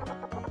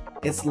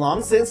 it's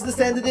long since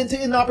descended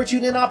into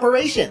inopportune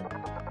operation.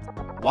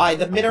 Why,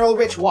 the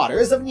mineral-rich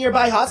waters of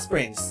nearby hot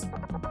springs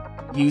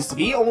used to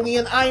be only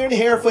an iron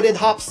hair-footed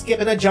hop, skip,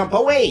 and a jump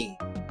away.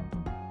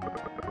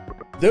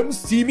 Them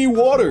steamy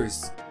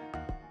waters.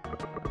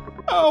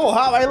 Oh,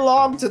 how I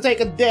long to take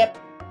a dip.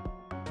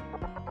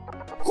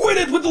 Quit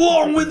it with the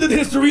long-winded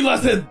history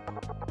lesson!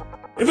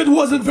 If it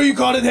wasn't for you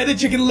cotton-headed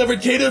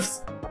chicken-livered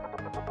caitiffs,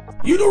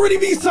 you'd already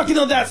be sucking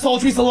on that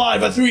sultry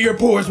saliva through your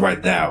pores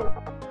right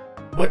now.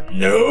 But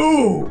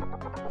no!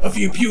 A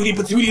few puny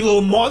patooty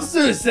little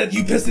monsters sent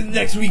you pissing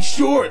next week's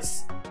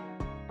shorts.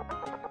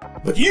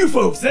 But you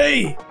folks,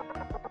 eh?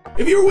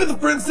 If you're with a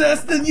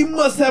princess, then you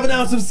must have an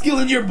ounce of skill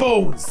in your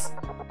bones.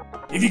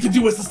 If you could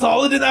do us a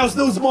solid and oust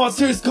those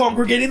monsters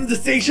congregating in the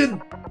station,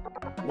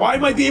 why, I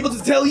might be able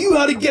to tell you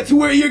how to get to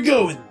where you're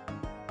going.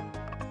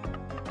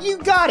 You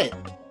got it!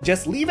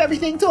 Just leave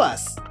everything to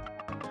us.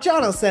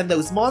 John will send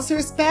those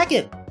monsters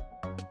packing.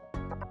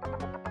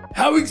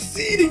 How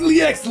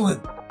exceedingly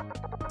excellent!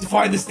 To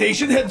find the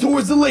station, head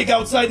towards the lake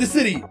outside the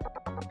city.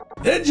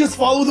 Then just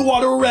follow the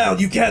water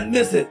around, you can't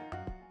miss it.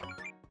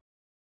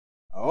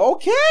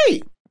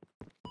 Okay!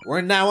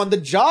 We're now on the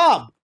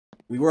job.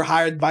 We were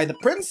hired by the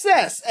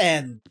princess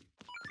and...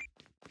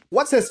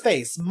 What's his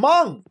face?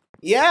 Mung!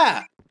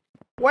 Yeah!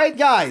 Wait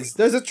guys,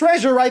 there's a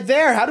treasure right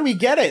there, how do we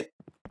get it?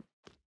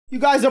 You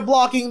guys are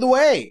blocking the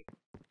way.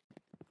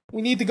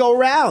 We need to go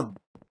around.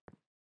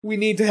 We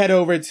need to head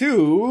over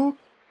to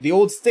the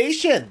old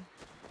station.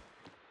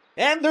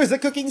 And there's a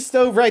cooking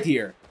stove right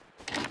here.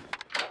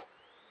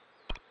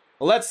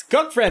 Let's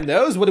cook,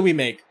 friendos. What do we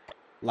make?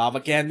 Lava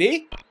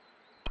candy.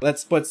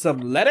 Let's put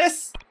some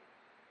lettuce,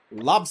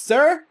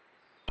 lobster,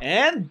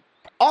 and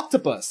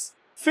octopus.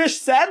 Fish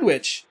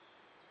sandwich.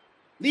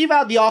 Leave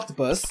out the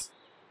octopus.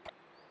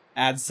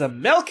 Add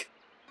some milk.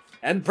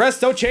 And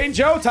presto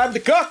chango, time to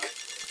cook.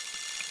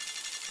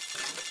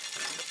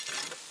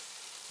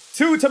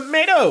 2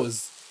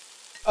 tomatoes.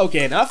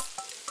 Okay, enough.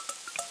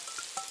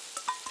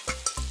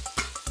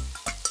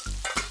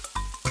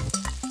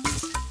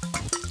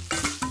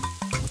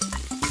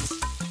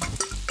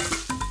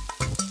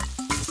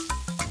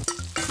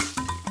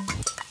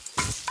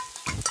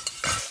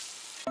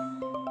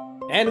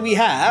 And we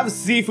have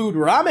seafood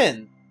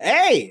ramen.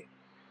 Hey!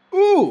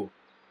 Ooh!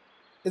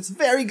 It's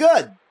very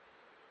good.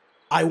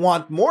 I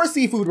want more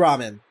seafood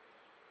ramen.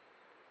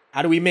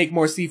 How do we make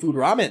more seafood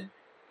ramen?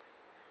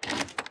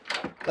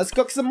 Let's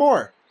cook some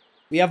more.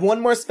 We have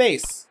one more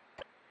space.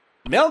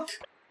 Milk,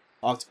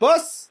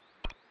 octopus,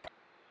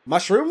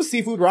 mushroom,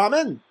 seafood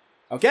ramen.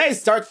 Okay,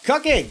 start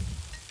cooking.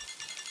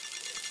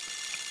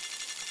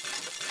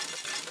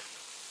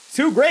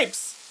 2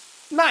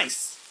 grapes.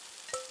 Nice.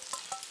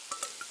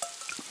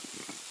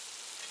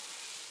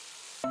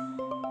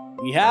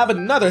 We have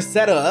another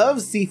set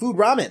of seafood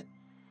ramen,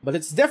 but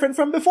it's different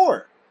from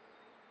before.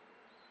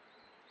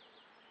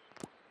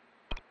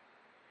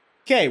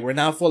 Okay, we're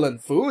now full on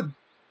food.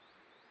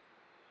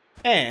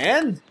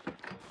 And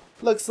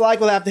looks like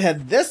we'll have to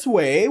head this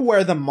way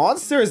where the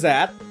monster's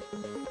at.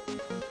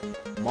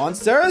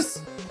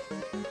 Monsters?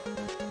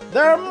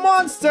 They're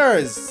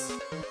monsters!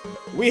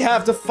 We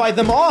have to fight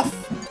them off!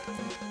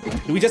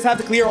 Do we just have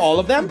to clear all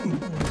of them?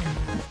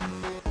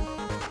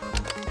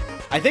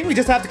 I think we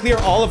just have to clear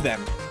all of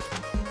them.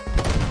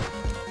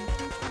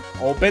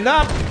 Open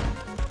up!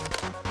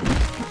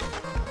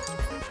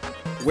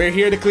 We're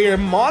here to clear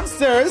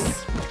monsters!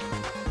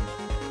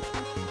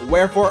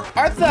 Wherefore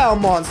art thou,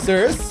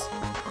 monsters?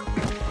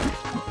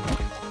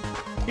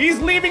 He's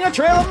leaving a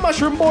trail of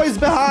mushroom boys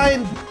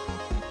behind!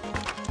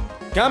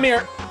 Come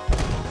here!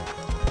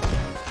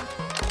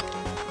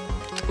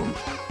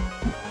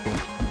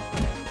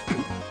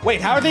 Wait,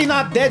 how are they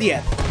not dead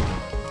yet?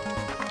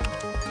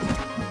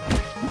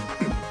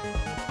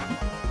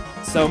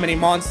 So many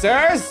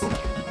monsters!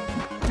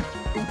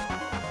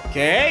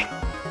 Okay.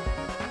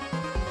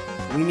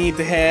 We need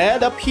to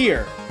head up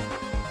here.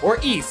 Or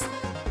east.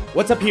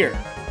 What's up here?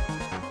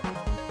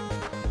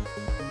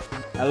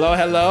 Hello,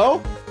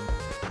 hello?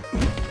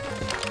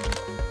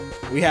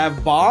 We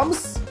have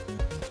bombs.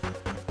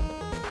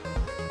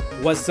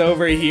 What's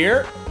over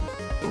here?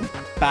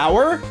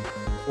 Power?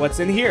 What's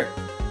in here?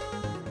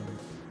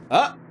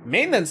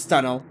 Maintenance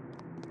tunnel.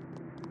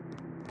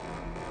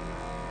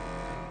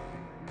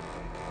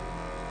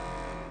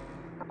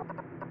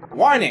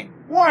 Warning!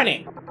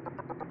 Warning!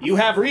 You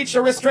have reached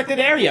a restricted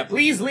area.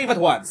 Please leave at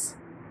once.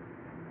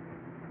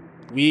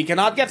 We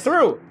cannot get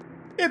through.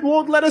 It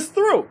won't let us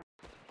through.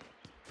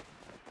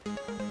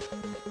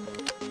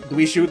 Do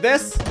we shoot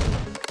this?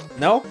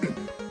 No?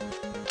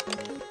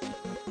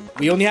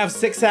 We only have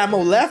 6 ammo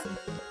left.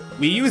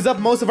 We used up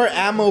most of our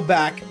ammo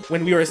back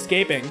when we were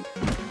escaping.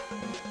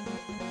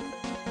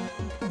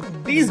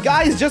 These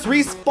guys just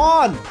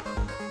respawn!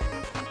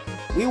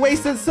 We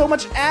wasted so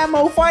much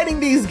ammo fighting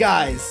these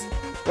guys!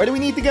 Where do we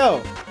need to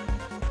go?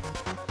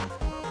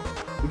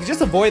 We can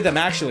just avoid them,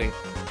 actually.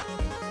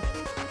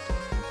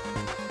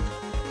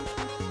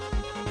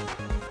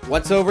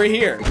 What's over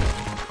here?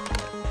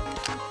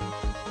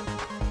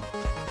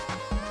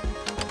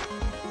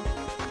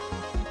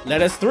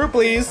 Let us through,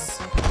 please.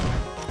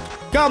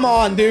 Come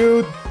on,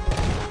 dude.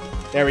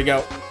 There we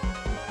go.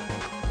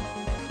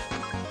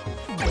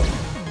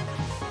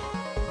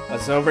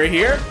 What's over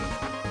here?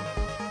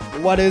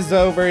 What is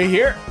over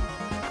here?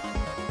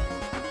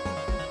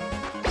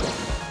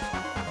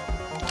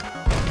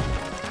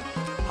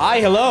 Hi,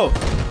 hello.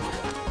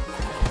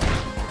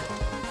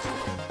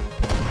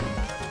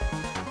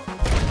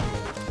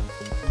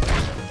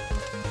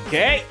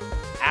 Okay.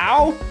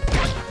 Ow.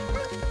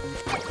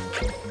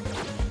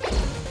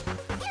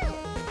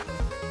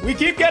 We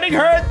keep getting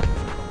hurt.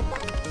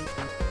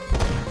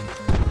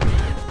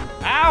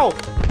 Ow.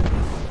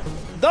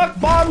 Duck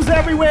bombs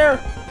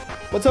everywhere.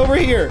 What's over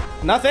here?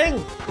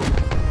 Nothing?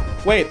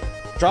 Wait,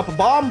 drop a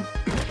bomb?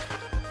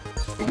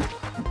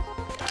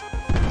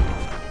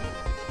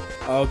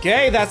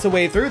 Okay, that's the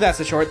way through. That's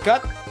a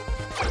shortcut.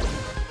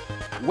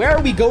 Where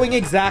are we going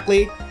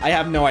exactly? I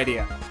have no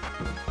idea.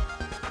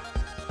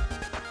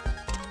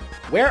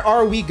 Where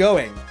are we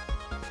going?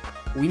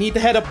 We need to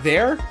head up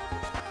there?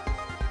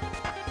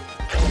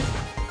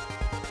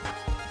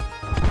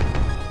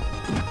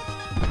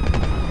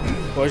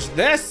 Push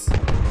this.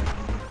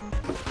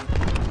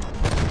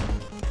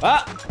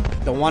 Ah!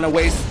 Don't want to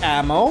waste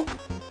ammo.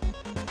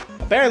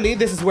 Apparently,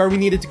 this is where we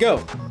needed to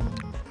go.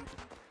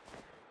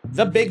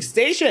 The big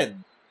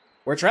station.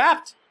 We're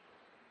trapped.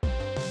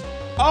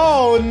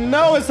 Oh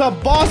no, it's a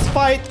boss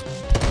fight.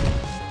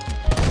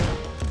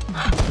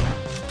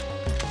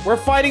 We're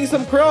fighting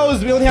some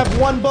crows. We only have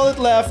 1 bullet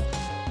left.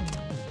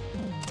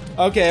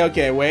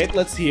 Okay, wait.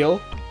 Let's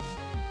heal.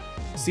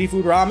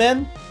 Seafood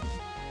ramen.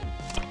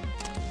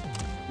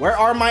 Where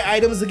are my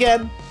items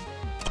again?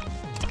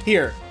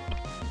 Here.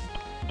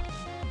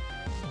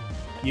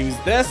 Use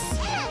this.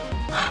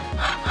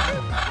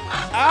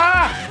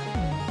 Ah!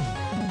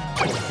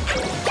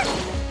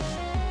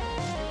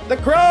 The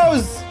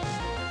crows!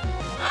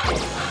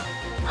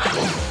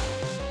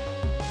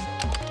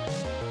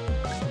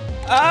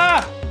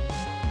 Ah!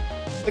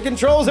 The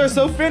controls are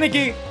so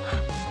finicky.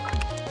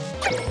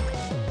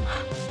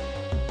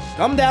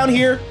 Come down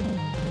here.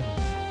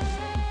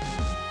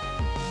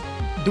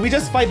 Do we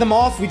just fight them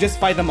off? We just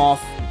fight them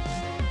off.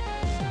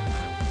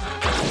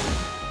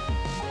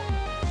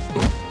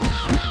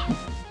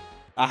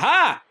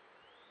 Aha!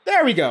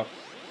 There we go.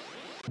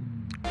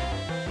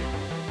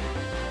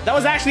 That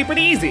was actually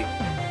pretty easy.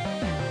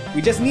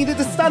 We just needed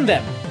to stun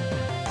them.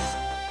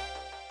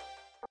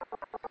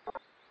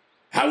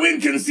 How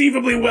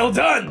inconceivably well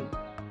done!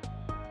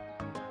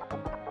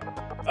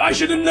 I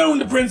should have known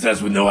the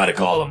princess would know how to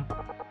call him.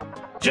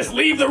 Just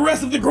leave the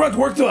rest of the grunt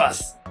work to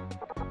us.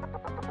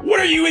 What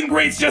are you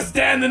ingrates just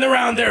standing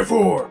around there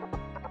for?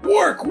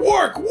 Work,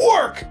 work,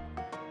 work!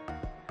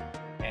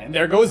 And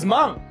there goes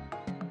Mom.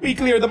 We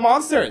cleared the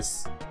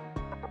monsters.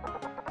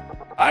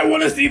 I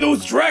want to see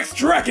those tracks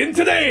tracking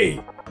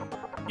today!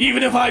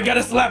 Even if I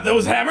gotta slap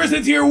those hammers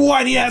into your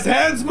whiny ass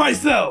hands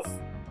myself!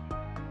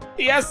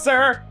 Yes,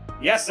 sir.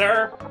 Yes,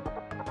 sir.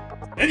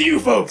 And you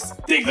folks,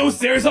 take those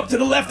stairs up to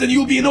the left and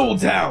you'll be in Old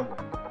Town.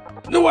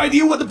 No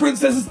idea what the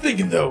princess is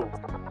thinking though.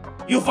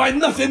 You'll find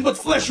nothing but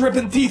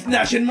flesh-ripping,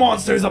 teeth-gnashing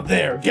monsters up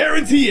there,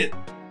 guarantee it!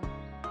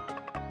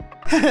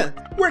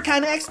 We're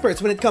kinda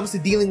experts when it comes to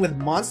dealing with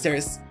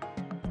monsters.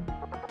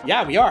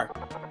 Yeah, we are.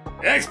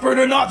 Expert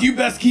or not, you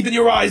best keep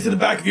your eyes to the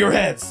back of your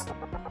heads.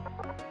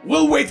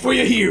 We'll wait for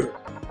you here.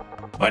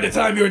 By the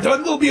time you're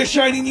done, there'll be a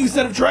shiny new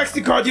set of tracks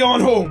to cart you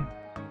on home.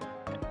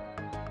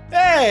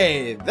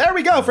 Hey, there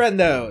we go,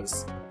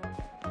 friendos.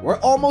 We're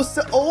almost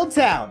to Old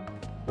Town.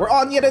 We're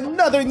on yet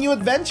another new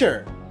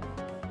adventure.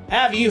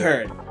 Have you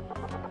heard?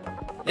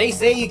 They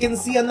say you can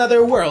see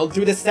another world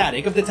through the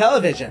static of the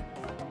television.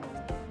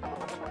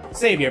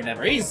 Save your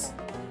memories.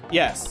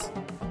 Yes.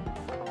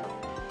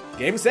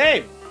 Game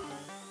save.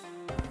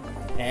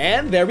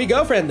 And there we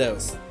go,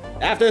 friendos.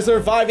 After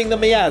surviving the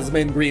miasma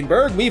in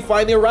Greenberg, we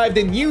finally arrived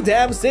in New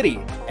Dam City,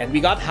 and we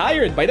got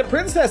hired by the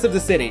princess of the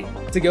city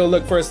to go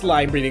look for a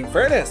slime breeding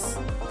furnace.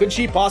 Could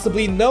she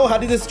possibly know how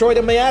to destroy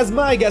the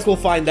miasma? I guess we'll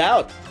find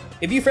out.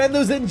 If you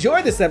friendos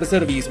enjoyed this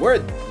episode of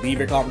Eastward, leave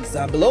your comments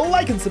down below,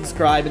 like and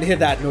subscribe, and hit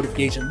that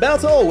notification bell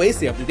to always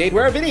stay up to date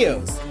with our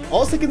videos.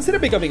 Also consider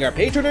becoming our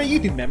patron or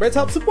YouTube member to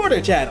help support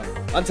our channel.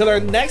 Until our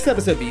next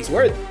episode of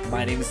Eastward,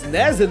 my name is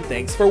Nez and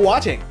thanks for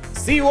watching.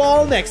 See you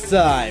all next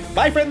time.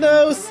 Bye,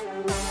 friendos!